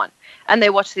 Everyone. And they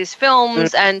watch these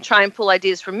films and try and pull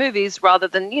ideas from movies rather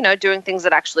than, doing things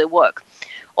that actually work.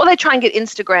 Or they try and get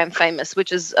Instagram famous,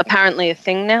 which is apparently a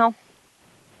thing now.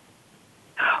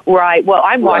 Right. Well,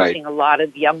 I'm watching a lot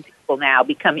of young people now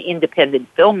become independent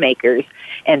filmmakers,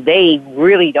 and they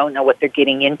really don't know what they're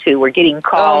getting into. We're getting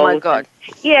calls. Oh, my God.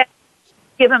 Yeah.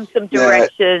 Give them some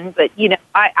direction. But,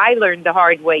 I learned the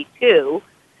hard way, too.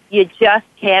 You just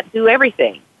can't do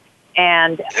everything.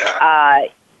 And, my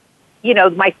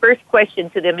first question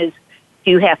to them is,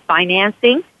 do you have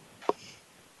financing?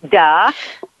 Duh.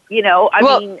 It's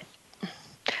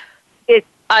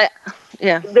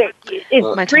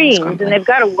dreams, and they've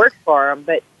got to work for them.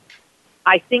 But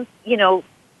I think,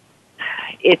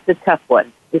 it's a tough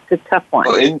one.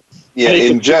 Well, in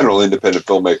general, independent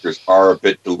filmmakers are a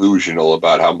bit delusional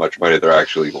about how much money they're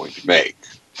actually going to make.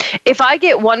 If I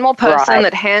get one more person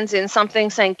that hands in something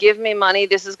saying, give me money,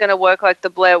 this is going to work like the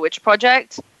Blair Witch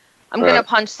Project, I'm going to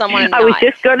punch someone in the eye. I was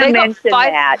just going to mention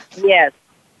that, yes.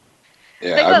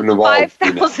 Yeah, they got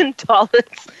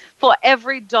 $5,000 for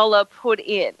every dollar put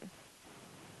in.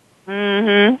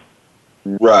 Mm-hmm.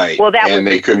 Right. Well, and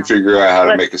they couldn't figure out how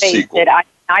to make a sequel.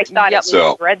 I thought it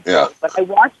was dreadful, but I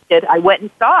watched it. I went and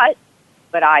saw it,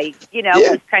 but it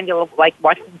was kind of like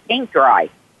watching paint dry.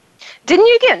 Didn't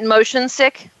you get motion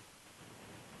sick?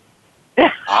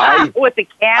 With the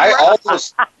camera?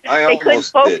 I couldn't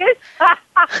focus?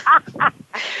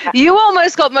 You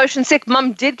almost got motion sick.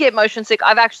 Mum did get motion sick.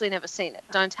 I've actually never seen it.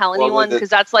 Don't tell anyone, because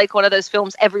that's like one of those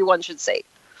films everyone should see.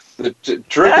 The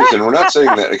trick is, and we're not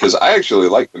saying that because I actually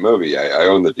like the movie. I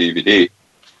own the DVD.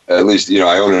 At least,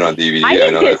 I own it on DVD. I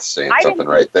know that's saying something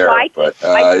right there. But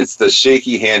it's the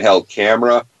shaky handheld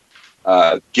camera.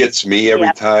 gets me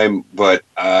every time. But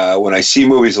when I see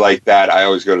movies like that, I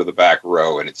always go to the back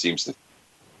row, and it seems to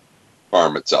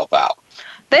farm itself out.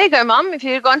 There you go, Mum. If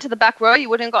you had gone to the back row, you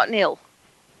wouldn't have gotten ill.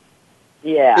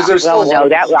 Yeah. Well, no,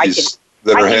 that I can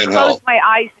close handheld. my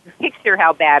eyes and picture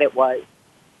how bad it was.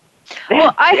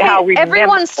 Well,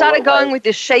 everyone started going with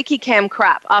this shaky cam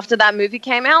crap after that movie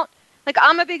came out. Like,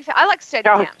 I'm a big fan. I like steady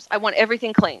cams. I want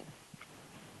everything clean.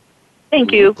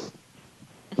 Thank you.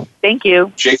 Thank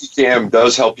you. Shaky cam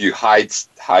does help you hide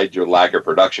your lack of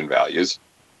production values.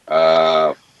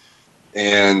 And,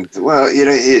 well,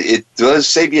 it does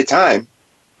save you time.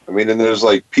 I mean, and there's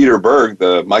like Peter Berg,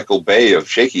 the Michael Bay of a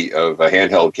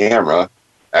handheld camera,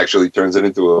 actually turns it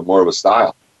into more of a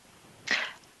style.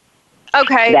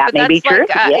 Okay, that but that's true.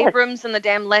 like Abrams and the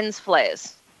damn lens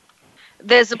flares.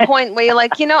 There's a point where you're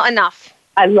like, enough.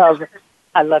 I love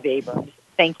Abrams.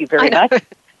 Thank you very much.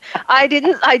 I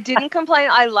didn't complain.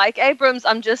 I like Abrams.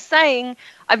 I'm just saying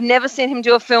I've never seen him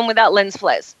do a film without lens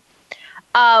flares.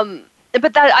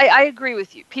 But I agree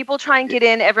with you. People try and get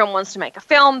in. Everyone wants to make a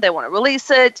film. They want to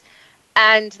release it.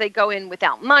 And they go in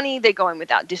without money. They go in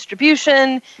without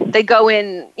distribution. They go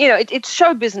in, it's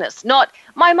show business. Not,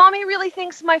 my mommy really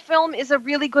thinks my film is a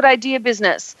really good idea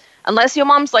business. Unless your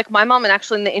mom's like my mom and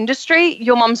actually in the industry,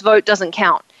 your mom's vote doesn't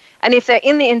count. And if they're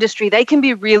in the industry, they can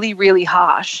be really, really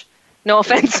harsh. No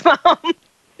offense, Mom.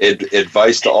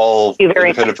 Advice to all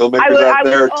independent filmmakers out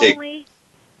there.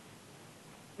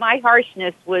 My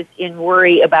harshness was in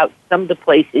worry about some of the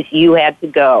places you had to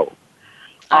go.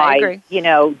 I agree.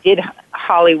 Did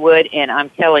Hollywood, and I'm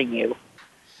telling you,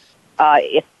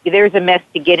 if there's a mess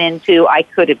to get into, I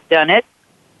could have done it.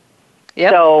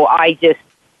 Yep. So I just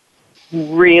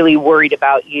really worried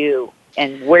about you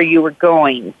and where you were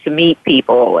going to meet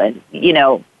people and,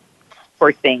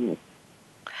 for things.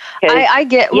 I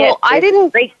get, well, I didn't.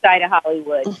 A great side of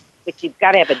Hollywood, but you've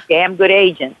got to have a damn good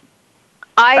agent.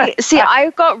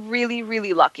 I got really,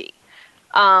 really lucky.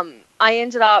 I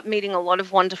ended up meeting a lot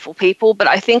of wonderful people, but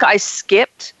I think I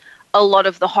skipped a lot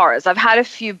of the horrors. I've had a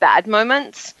few bad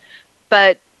moments,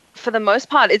 but for the most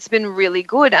part, it's been really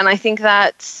good. And I think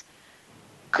that's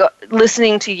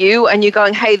listening to you and you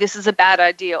going, hey, this is a bad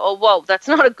idea. Or, whoa, that's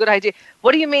not a good idea.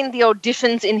 What do you mean the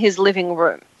audition's in his living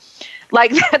room?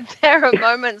 Like, there are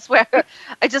moments where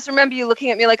I just remember you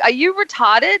looking at me like, are you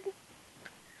retarded?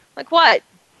 Like, what?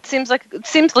 Seems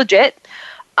legit.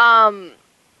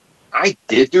 I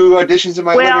did do auditions in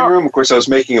my living room. Of course, I was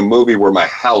making a movie where my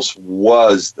house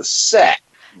was the set.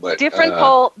 But different,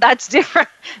 Paul. That's different.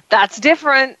 That's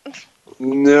different.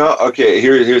 No, okay.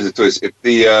 Here's the twist. If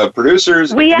the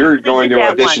producers, you're going to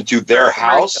audition to their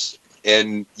house,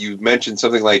 and you mentioned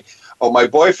something like, "Oh, my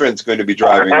boyfriend's going to be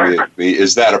driving with me.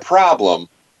 Is that a problem?"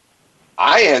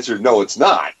 I answered, "No, it's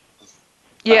not."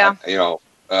 Yeah.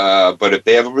 But if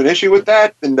they have an issue with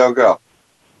that, then don't go.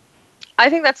 I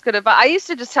think that's good advice. I used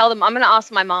to just tell them, I'm going to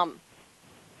ask my mom.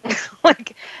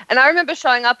 And I remember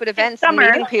showing up at events and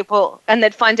meeting people, and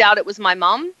they'd find out it was my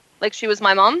mom, like she was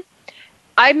my mom.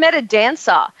 I met a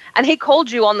dancer, and he called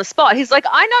you on the spot. He's like,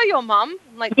 I know your mom.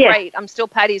 I'm like, great, I'm still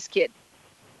Patty's kid.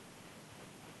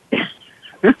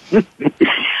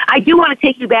 I do want to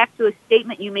take you back to a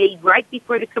statement you made right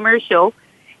before the commercial.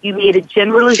 You made a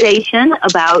generalization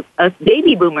about us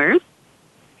baby boomers.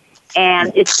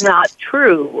 And it's not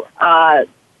true.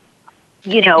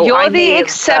 You're the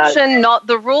exception, not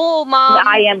the rule, Mom.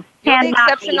 I am. You're the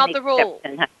exception, not the rule.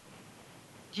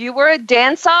 You were a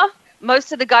dancer.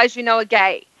 Most of the guys you know are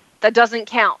gay. That doesn't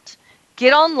count.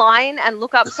 Get online and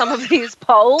look up some of these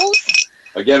polls.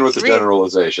 Again, with the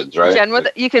generalizations, right?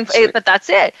 But that's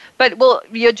it. But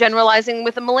you're generalizing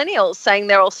with the millennials, saying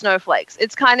they're all snowflakes.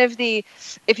 It's kind of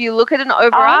if you look at an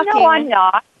overarching. Oh, no, I'm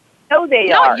not. No, they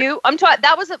not are. Not you. I'm trying.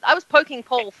 I was poking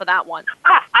Paul for that one.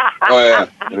 Oh yeah,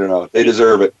 I don't know. They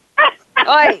deserve it.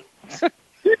 Oi.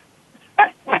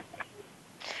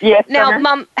 Yes. Now,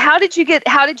 Mum, how did you get?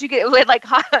 We're like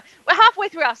we're halfway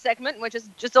through our segment, which is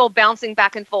just all bouncing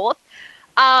back and forth.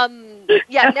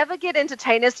 Never get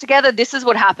entertainers together. This is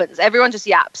what happens. Everyone just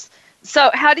yaps.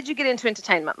 So, how did you get into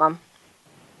entertainment, Mum?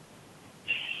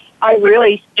 I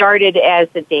really started as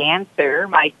a dancer.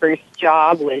 My first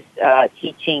job was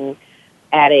teaching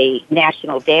at a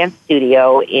national dance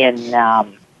studio in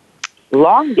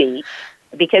Long Beach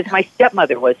because my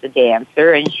stepmother was a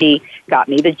dancer, and she got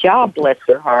me the job, bless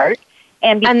her heart.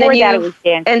 And before then that, I was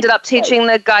dancing. Ended up teaching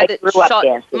the guy that shot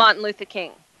Martin Luther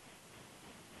King.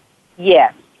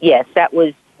 Yes, that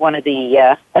was one of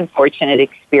the unfortunate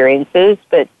experiences.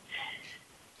 But,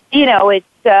 it's...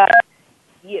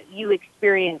 You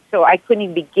experience, so I couldn't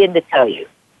even begin to tell you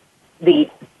the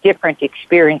different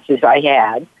experiences I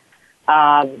had.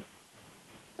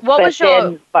 What was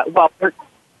your?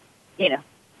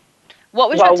 What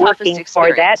was your toughest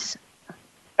experience?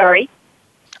 Sorry.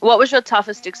 What was your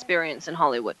toughest experience in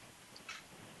Hollywood?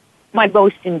 My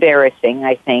most embarrassing,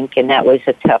 I think, and that was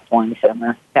a tough one,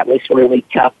 Summer. That was really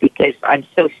tough because I'm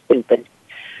so stupid.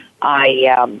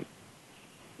 I,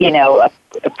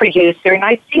 a producer, and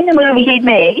I'd seen the movie he'd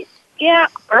made. Yeah,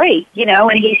 great,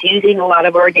 and he's using a lot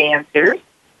of our dancers.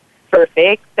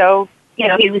 Perfect. So,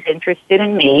 he was interested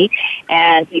in me,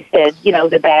 and he said,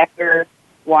 the backer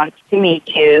wants to meet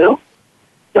you.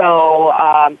 So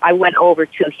I went over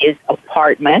to his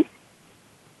apartment.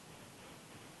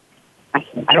 I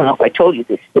don't know if I told you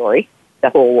this story, the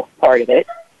whole part of it.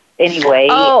 Anyway.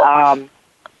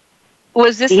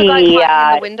 Was this the guy climbing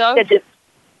in the window?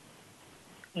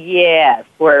 Yes,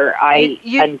 where I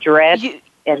undressed,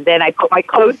 and then I put my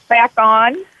clothes back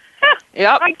on.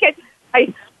 Yep.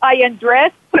 I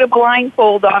undressed, put a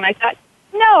blindfold on. I thought,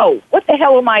 no, what the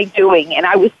hell am I doing? And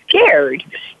I was scared.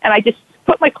 And I just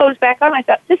put my clothes back on. I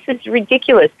thought, this is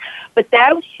ridiculous. But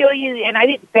that'll show you, and I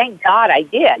didn't, thank God I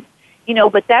did,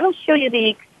 but that'll show you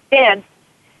the extent,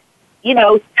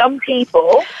 some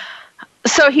people.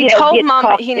 So he told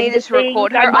Mom he needed to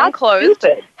record her unclothed,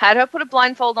 had her put a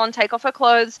blindfold on, take off her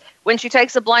clothes. When she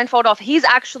takes the blindfold off, he's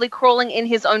actually crawling in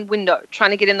his own window,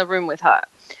 trying to get in the room with her.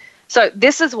 So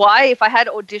this is why if I had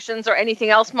auditions or anything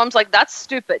else, Mom's like, that's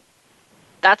stupid.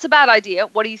 That's a bad idea.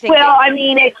 What do you think? Well, I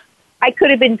mean, I could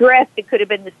have been dressed. It could have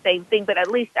been the same thing, but at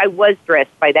least I was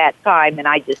dressed by that time, and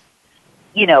I just,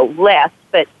 left.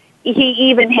 But he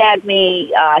even had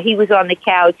me, he was on the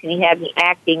couch, and he had me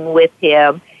acting with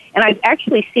him. And I've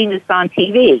actually seen this on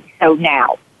TV, so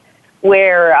now,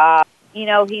 where,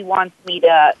 he wants me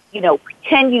to,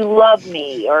 pretend you love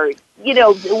me, or,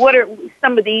 what are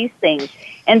some of these things?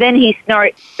 And then he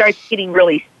starts getting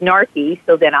really snarky,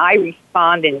 so then I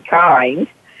respond in kind.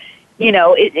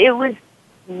 It was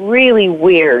really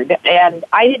weird, and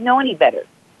I didn't know any better.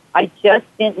 I just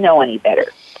didn't know any better.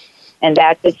 And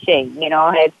that's a shame.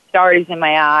 I had stars in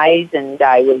my eyes, and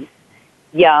I was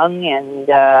young,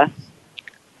 and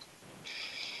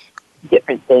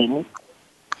different things.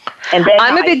 And then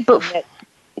I'm a big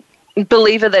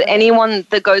believer that anyone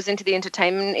that goes into the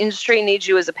entertainment industry needs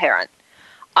you as a parent.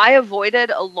 I avoided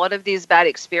a lot of these bad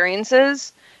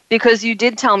experiences because you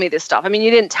did tell me this stuff. I mean, you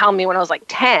didn't tell me when I was like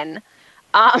 10,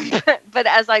 but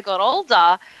as I got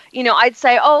older, I'd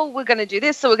say, oh, we're going to do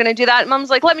this, so we're going to do that. And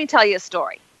Mom's like, let me tell you a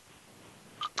story.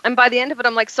 And by the end of it,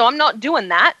 I'm like, so I'm not doing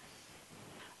that.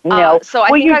 No. So I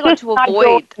think I got to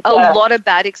avoid a lot of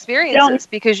bad experiences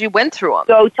because you went through them.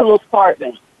 Go to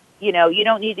apartments. You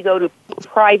don't need to go to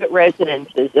private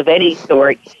residences of any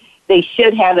sort. They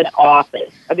should have an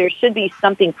office. There should be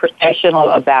something professional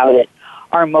about it,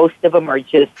 or most of them are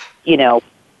just,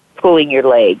 pulling your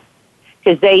leg.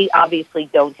 Because they obviously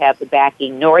don't have the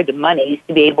backing nor the monies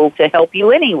to be able to help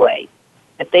you anyway.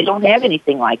 If they don't have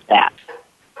anything like that.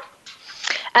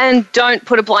 And don't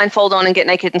put a blindfold on and get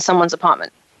naked in someone's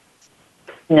apartment.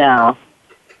 No.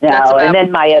 And then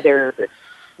my other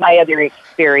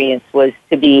experience was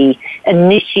to be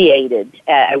initiated.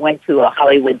 I went to a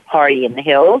Hollywood party in the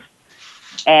hills,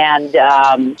 and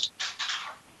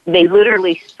they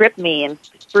literally stripped me and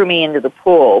threw me into the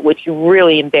pool, which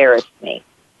really embarrassed me,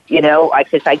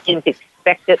 because I didn't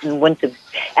expect it and went to,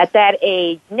 at that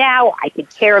age, now I could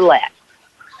care less.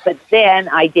 But then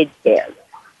I did care.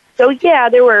 So, yeah,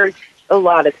 there were a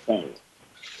lot of things.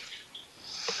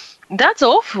 That's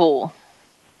awful.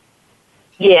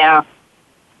 Yeah.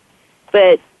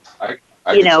 But,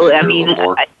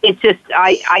 it's just,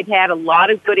 I've had a lot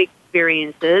of good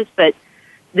experiences, but,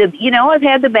 I've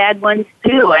had the bad ones,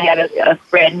 too. I had a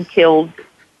friend killed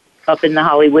up in the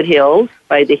Hollywood Hills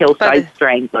by the Hillside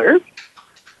Strangler.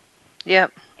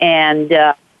 Yep. And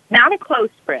not a close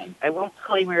friend. I won't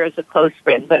claim her as a close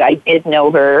friend, but I did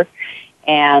know her,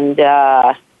 and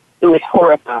it was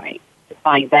horrifying to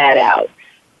find that out.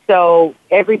 So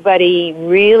everybody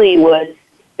really was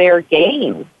fair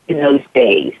game in those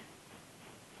days.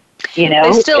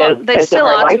 They still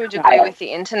are to a degree with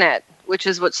the internet, which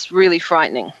is what's really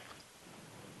frightening.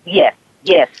 Yes,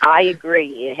 I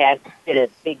agree. It has been a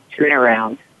big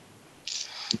turnaround,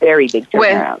 very big turnaround.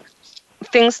 Where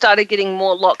things started getting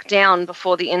more locked down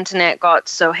before the internet got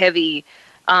so heavy,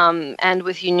 and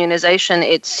with unionization,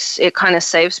 it kind of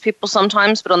saves people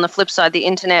sometimes. But on the flip side, the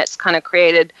internet's kind of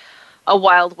created a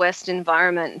Wild West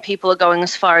environment. People are going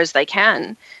as far as they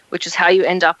can, which is how you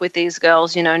end up with these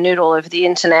girls, nude all over the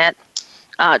internet,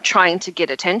 trying to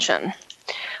get attention.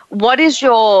 What is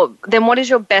your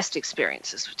best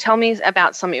experiences? Tell me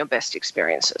about some of your best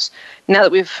experiences now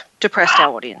that we've depressed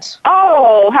our audience.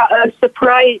 Oh, a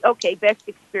surprise. Okay, best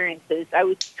experiences. I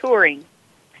was touring.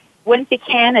 Went to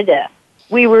Canada.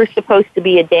 We were supposed to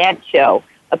be a dance show.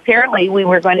 Apparently, we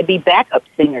were going to be backup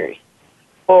singers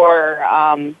for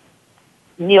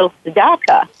Neil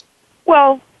Sedaka.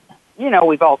 Well,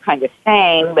 we've all kind of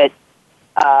sang, but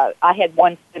I had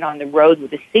once been on the road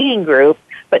with a singing group,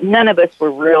 but none of us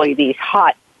were really these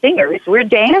hot singers. We're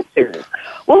dancers.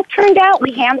 Well, it turned out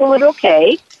we handled it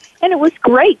okay, and it was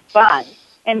great fun.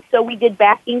 And so we did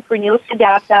backing for Neil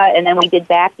Sedaka, and then we did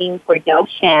backing for Del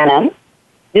Shannon.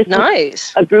 This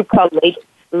nice. Was a group called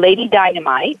Lady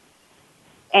Dynamite,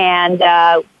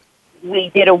 and we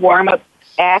did a warm-up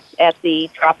act at the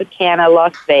Tropicana,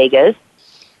 Las Vegas.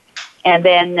 And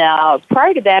then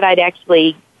prior to that, I'd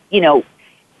actually,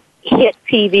 hit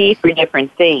TV for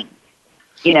different things,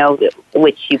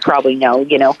 which you probably know,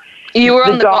 You were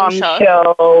on the Gong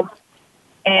Show.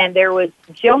 And there was,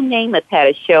 Joe Namath had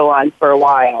a show on for a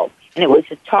while, and it was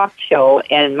a talk show,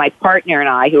 and my partner and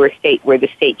I, who were the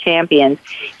state champions,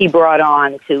 he brought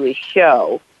on to his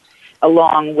show,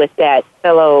 along with that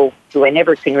fellow who I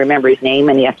never can remember his name,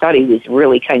 and I thought he was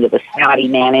really kind of a snotty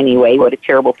man anyway. What a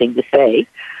terrible thing to say.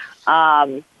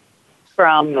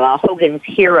 From Hogan's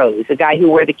Heroes, the guy who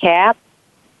wore the cap.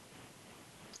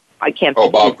 I can't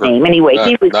think of his name. Anyway,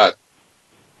 he was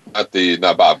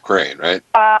not Bob Crane, right?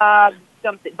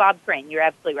 Bob Crane. You're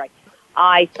absolutely right.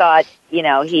 I thought,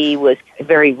 he was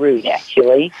very rude,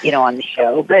 actually, on the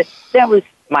show, but that was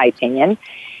my opinion.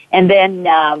 And then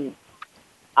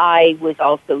I was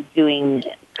also doing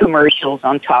commercials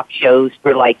on talk shows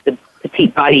for, like, the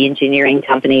Petite Body Engineering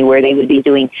Company, where they would be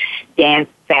doing dance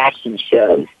fashion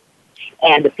shows.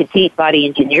 And the Petite Body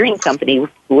Engineering Company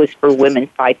was for women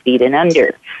 5 feet and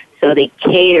under. So they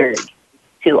catered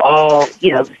to all,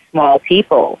 small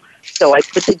people. So I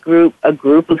put a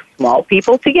group of small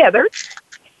people together,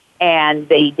 and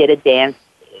they did a dance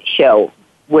show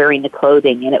wearing the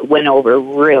clothing, and it went over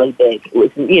really big. It was,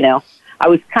 I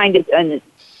was kind of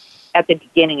at the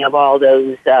beginning of all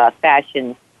those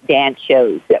fashion dance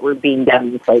shows that were being done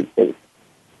in places.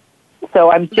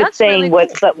 So I'm just saying really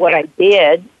cool. what I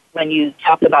did when you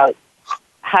talk about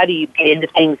how do you get into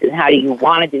things and how do you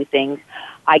want to do things,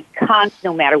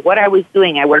 no matter what I was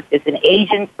doing, I worked as an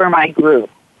agent for my group.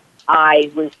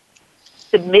 I was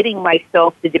submitting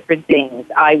myself to different things.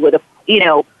 I would have,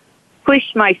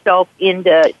 pushed myself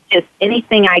into just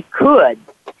anything I could,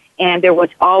 and there was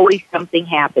always something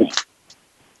happening.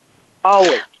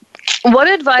 Always. What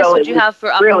advice would you have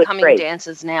for up-and-coming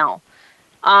dancers now?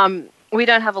 We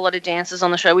don't have a lot of dancers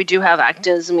on the show. We do have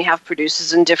actors and we have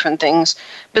producers and different things.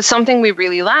 But something we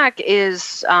really lack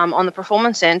is, on the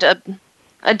performance end,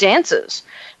 are dancers.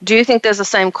 Do you think there's the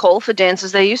same call for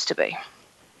dancers there used to be?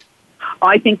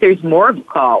 I think there's more of a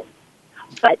call.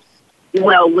 But,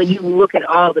 when you look at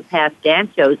all the past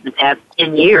dance shows in the past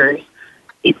 10 years,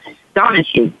 it's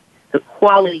astonishing the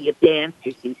quality of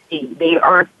dancers you see. They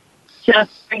are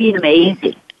just pretty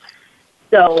amazing.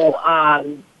 So, I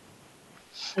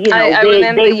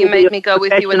remember you made me go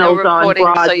with you when they were recording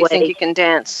So You Think You Can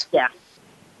Dance.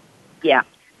 Yeah.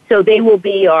 So they will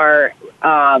be our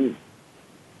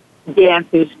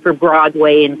dancers for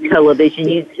Broadway and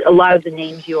television. A lot of the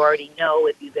names you already know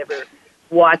if you've ever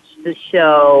watched the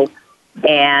show.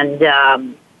 And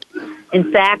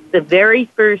in fact, the very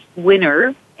first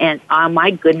winner, and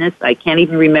my goodness, I can't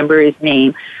even remember his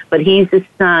name, but he's the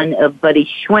son of Buddy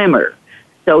Schwimmer.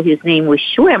 So his name was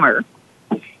Schwimmer.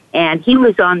 And he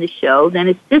was on the show. Then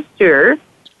his sister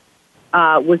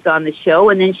was on the show,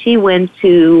 and then she went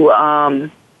to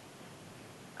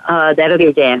that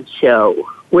other dance show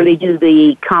where they do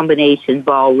the combination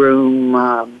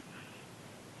ballroom.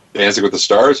 Dancing with the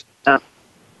Stars?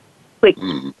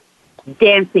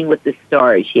 Dancing with the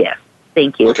Stars, yes.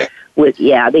 Thank you. Okay.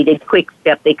 They did Quick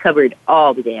Step. They covered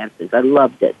all the dances. I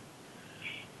loved it.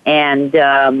 And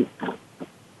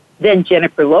then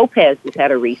Jennifer Lopez has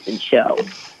had a recent show.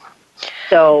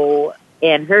 So,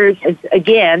 and hers is,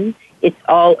 again, it's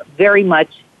all very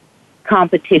much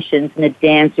competitions, and the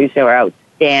dancers are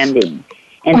outstanding.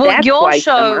 And that's your why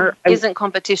show isn't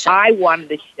competition. I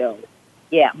wanted a show.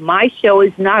 Yeah, my show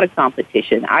is not a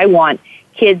competition. I want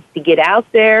kids to get out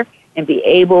there and be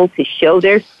able to show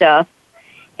their stuff,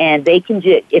 and they can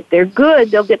if they're good,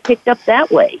 they'll get picked up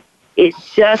that way. It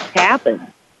just happens.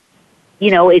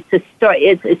 It's a start.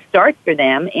 It's a start for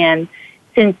them. And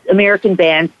since American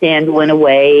Bandstand went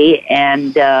away,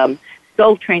 and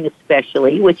Soul Train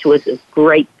especially, which was a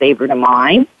great favorite of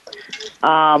mine,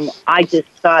 I just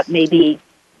thought maybe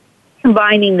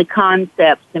combining the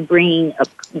concepts and bringing a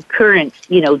current,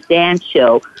 dance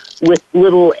show with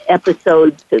little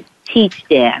episodes to teach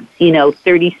dance,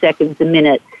 30 seconds a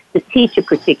minute to teach a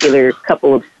particular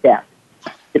couple of steps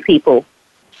to people,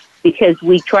 because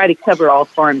we try to cover all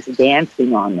forms of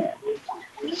dancing on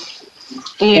this.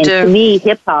 You do. To me,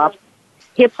 hip-hop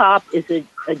is they're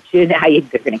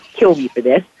going to kill me for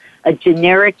this, a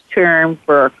generic term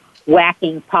for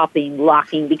whacking, popping,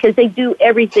 locking, because they do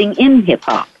everything in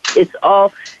hip-hop. It's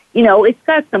all, it's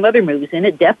got some other moves in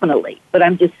it, definitely. But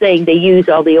I'm just saying they use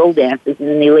all the old dances and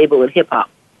then they label it hip-hop.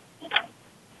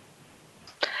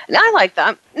 And I like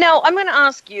that. Now, I'm going to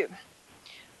ask you,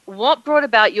 what brought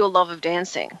about your love of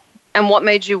dancing? And what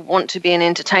made you want to be an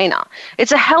entertainer?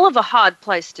 It's a hell of a hard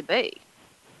place to be.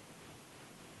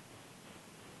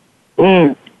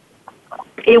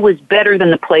 It was better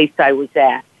than the place I was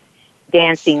at.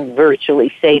 Dancing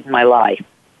virtually saved my life.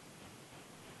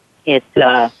 It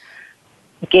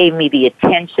gave me the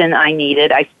attention I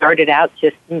needed. I started out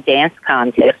just in dance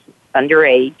contests,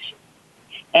 underage.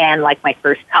 And like my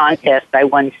first contest, I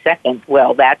won second.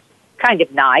 Well, that's kind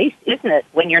of nice, isn't it,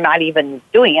 when you're not even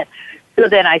doing it? So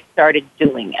then I started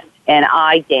doing it. And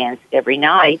I danced every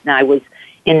night. And I was,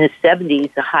 in the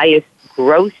 70s, the highest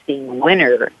grossing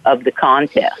winner of the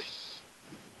contest.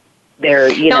 There,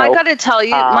 I got to tell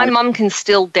you, my mom can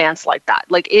still dance like that.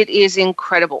 Like, it is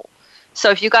incredible. So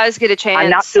if you guys get a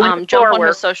chance, jump on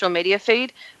her social media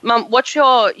feed. Mom,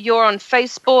 you're on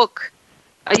Facebook?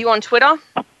 Are you on Twitter?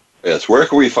 Yes. Where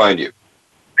can we find you?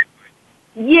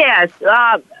 Yes,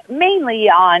 mainly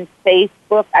on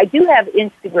Facebook. I do have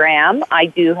Instagram. I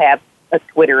do have a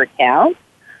Twitter account.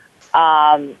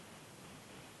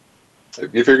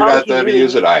 If you figured out how to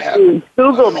use it, I have.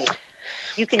 Google me.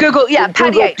 You can Google,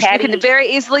 Patty H. You can very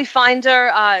easily find her,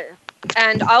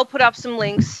 and I'll put up some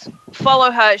links.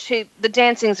 Follow her. The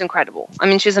dancing's incredible. I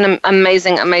mean, she's an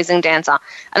amazing, amazing dancer.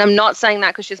 And I'm not saying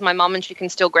that because she's my mom and she can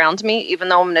still ground me, even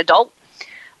though I'm an adult.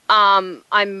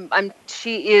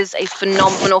 She is a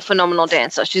phenomenal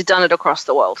dancer. She's done it across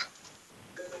the world.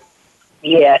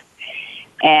 Yes.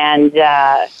 And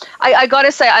I got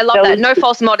to say, I love that. No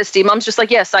false modesty. Mom's just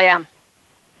like, yes, I am.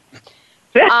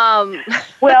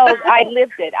 Well, I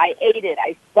lived it. I ate it.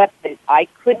 I slept it. I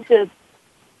couldn't have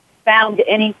found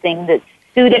anything that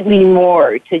suited me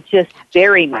more to just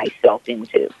bury myself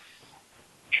into.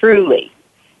 Truly.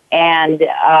 And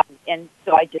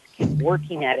so I just kept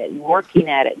working at it,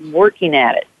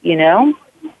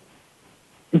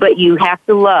 But you have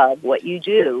to love what you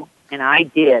do, and I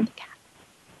did.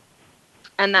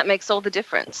 And that makes all the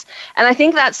difference. And I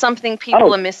think that's something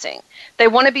people are missing. They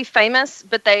want to be famous,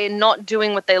 but they're not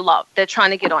doing what they love. They're trying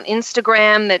to get on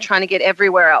Instagram. They're trying to get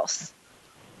everywhere else.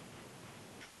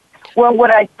 Well,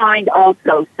 what I find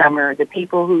also, Summer, the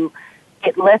people who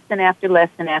get lesson after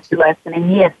lesson after lesson,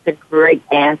 and yes, they're great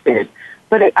dancers,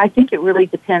 but I think it really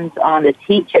depends on the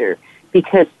teacher,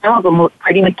 because some of them look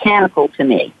pretty mechanical to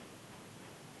me.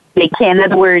 They can, in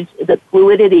other words, the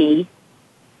fluidity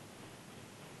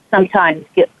sometimes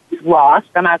gets lost.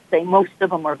 I'm not saying most of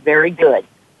them are very good,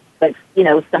 but,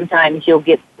 sometimes you'll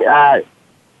get,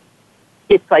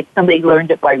 it's like somebody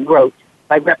learned it by rote,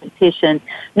 by repetition.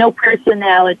 No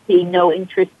personality, no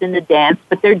interest in the dance,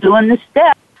 but they're doing the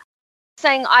steps.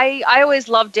 Saying I always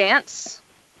loved dance,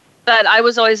 but I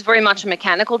was always very much a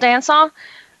mechanical dancer,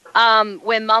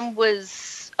 where Mum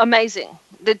was amazing.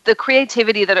 The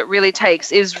creativity that it really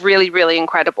takes is really, really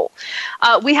incredible.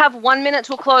 We have 1 minute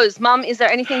till close. Mum, is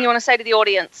there anything you want to say to the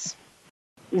audience?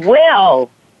 Well,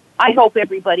 I hope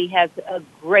everybody has a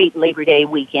great Labor Day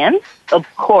weekend, of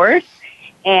course,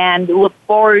 and look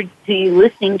forward to you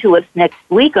listening to us next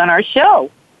week on our show.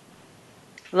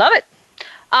 Love it.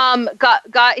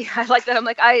 Guy, I like that. I'm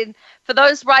like, for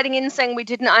those writing in saying we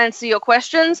didn't answer your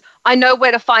questions, I know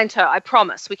where to find her. I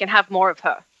promise. We can have more of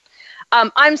her.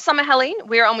 I'm Summer Helene.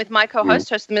 We're on with my co-host,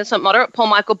 host of The Militant Moderate, Paul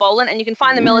Michael Boland, and you can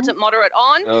find The Militant Moderate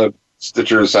on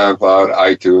Stitcher, SoundCloud,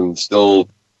 iTunes, still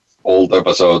old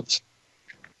episodes.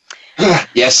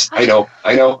 Yes, I know.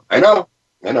 You're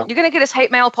going to get us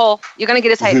hate mail, Paul. You're going to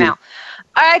get us hate mail.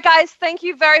 All right, guys, thank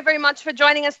you very, very much for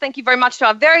joining us. Thank you very much to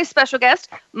our very special guest,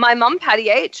 my mum, Patty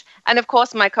H., and, of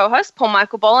course, my co-host, Paul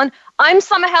Michael Boland. I'm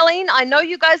Summer Helene. I know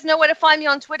you guys know where to find me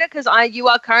on Twitter because you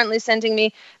are currently sending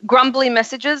me grumbly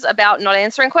messages about not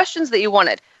answering questions that you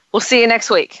wanted. We'll see you next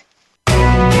week.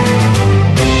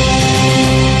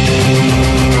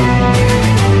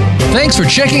 Thanks for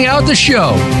checking out the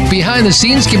show. Behind the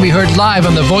Scenes can be heard live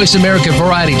on the Voice America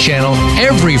Variety Channel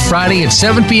every Friday at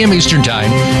 7 p.m. Eastern Time,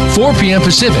 4 p.m.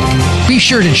 Pacific. Be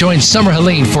sure to join Summer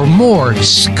Helene for more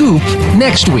Scoop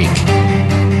next week.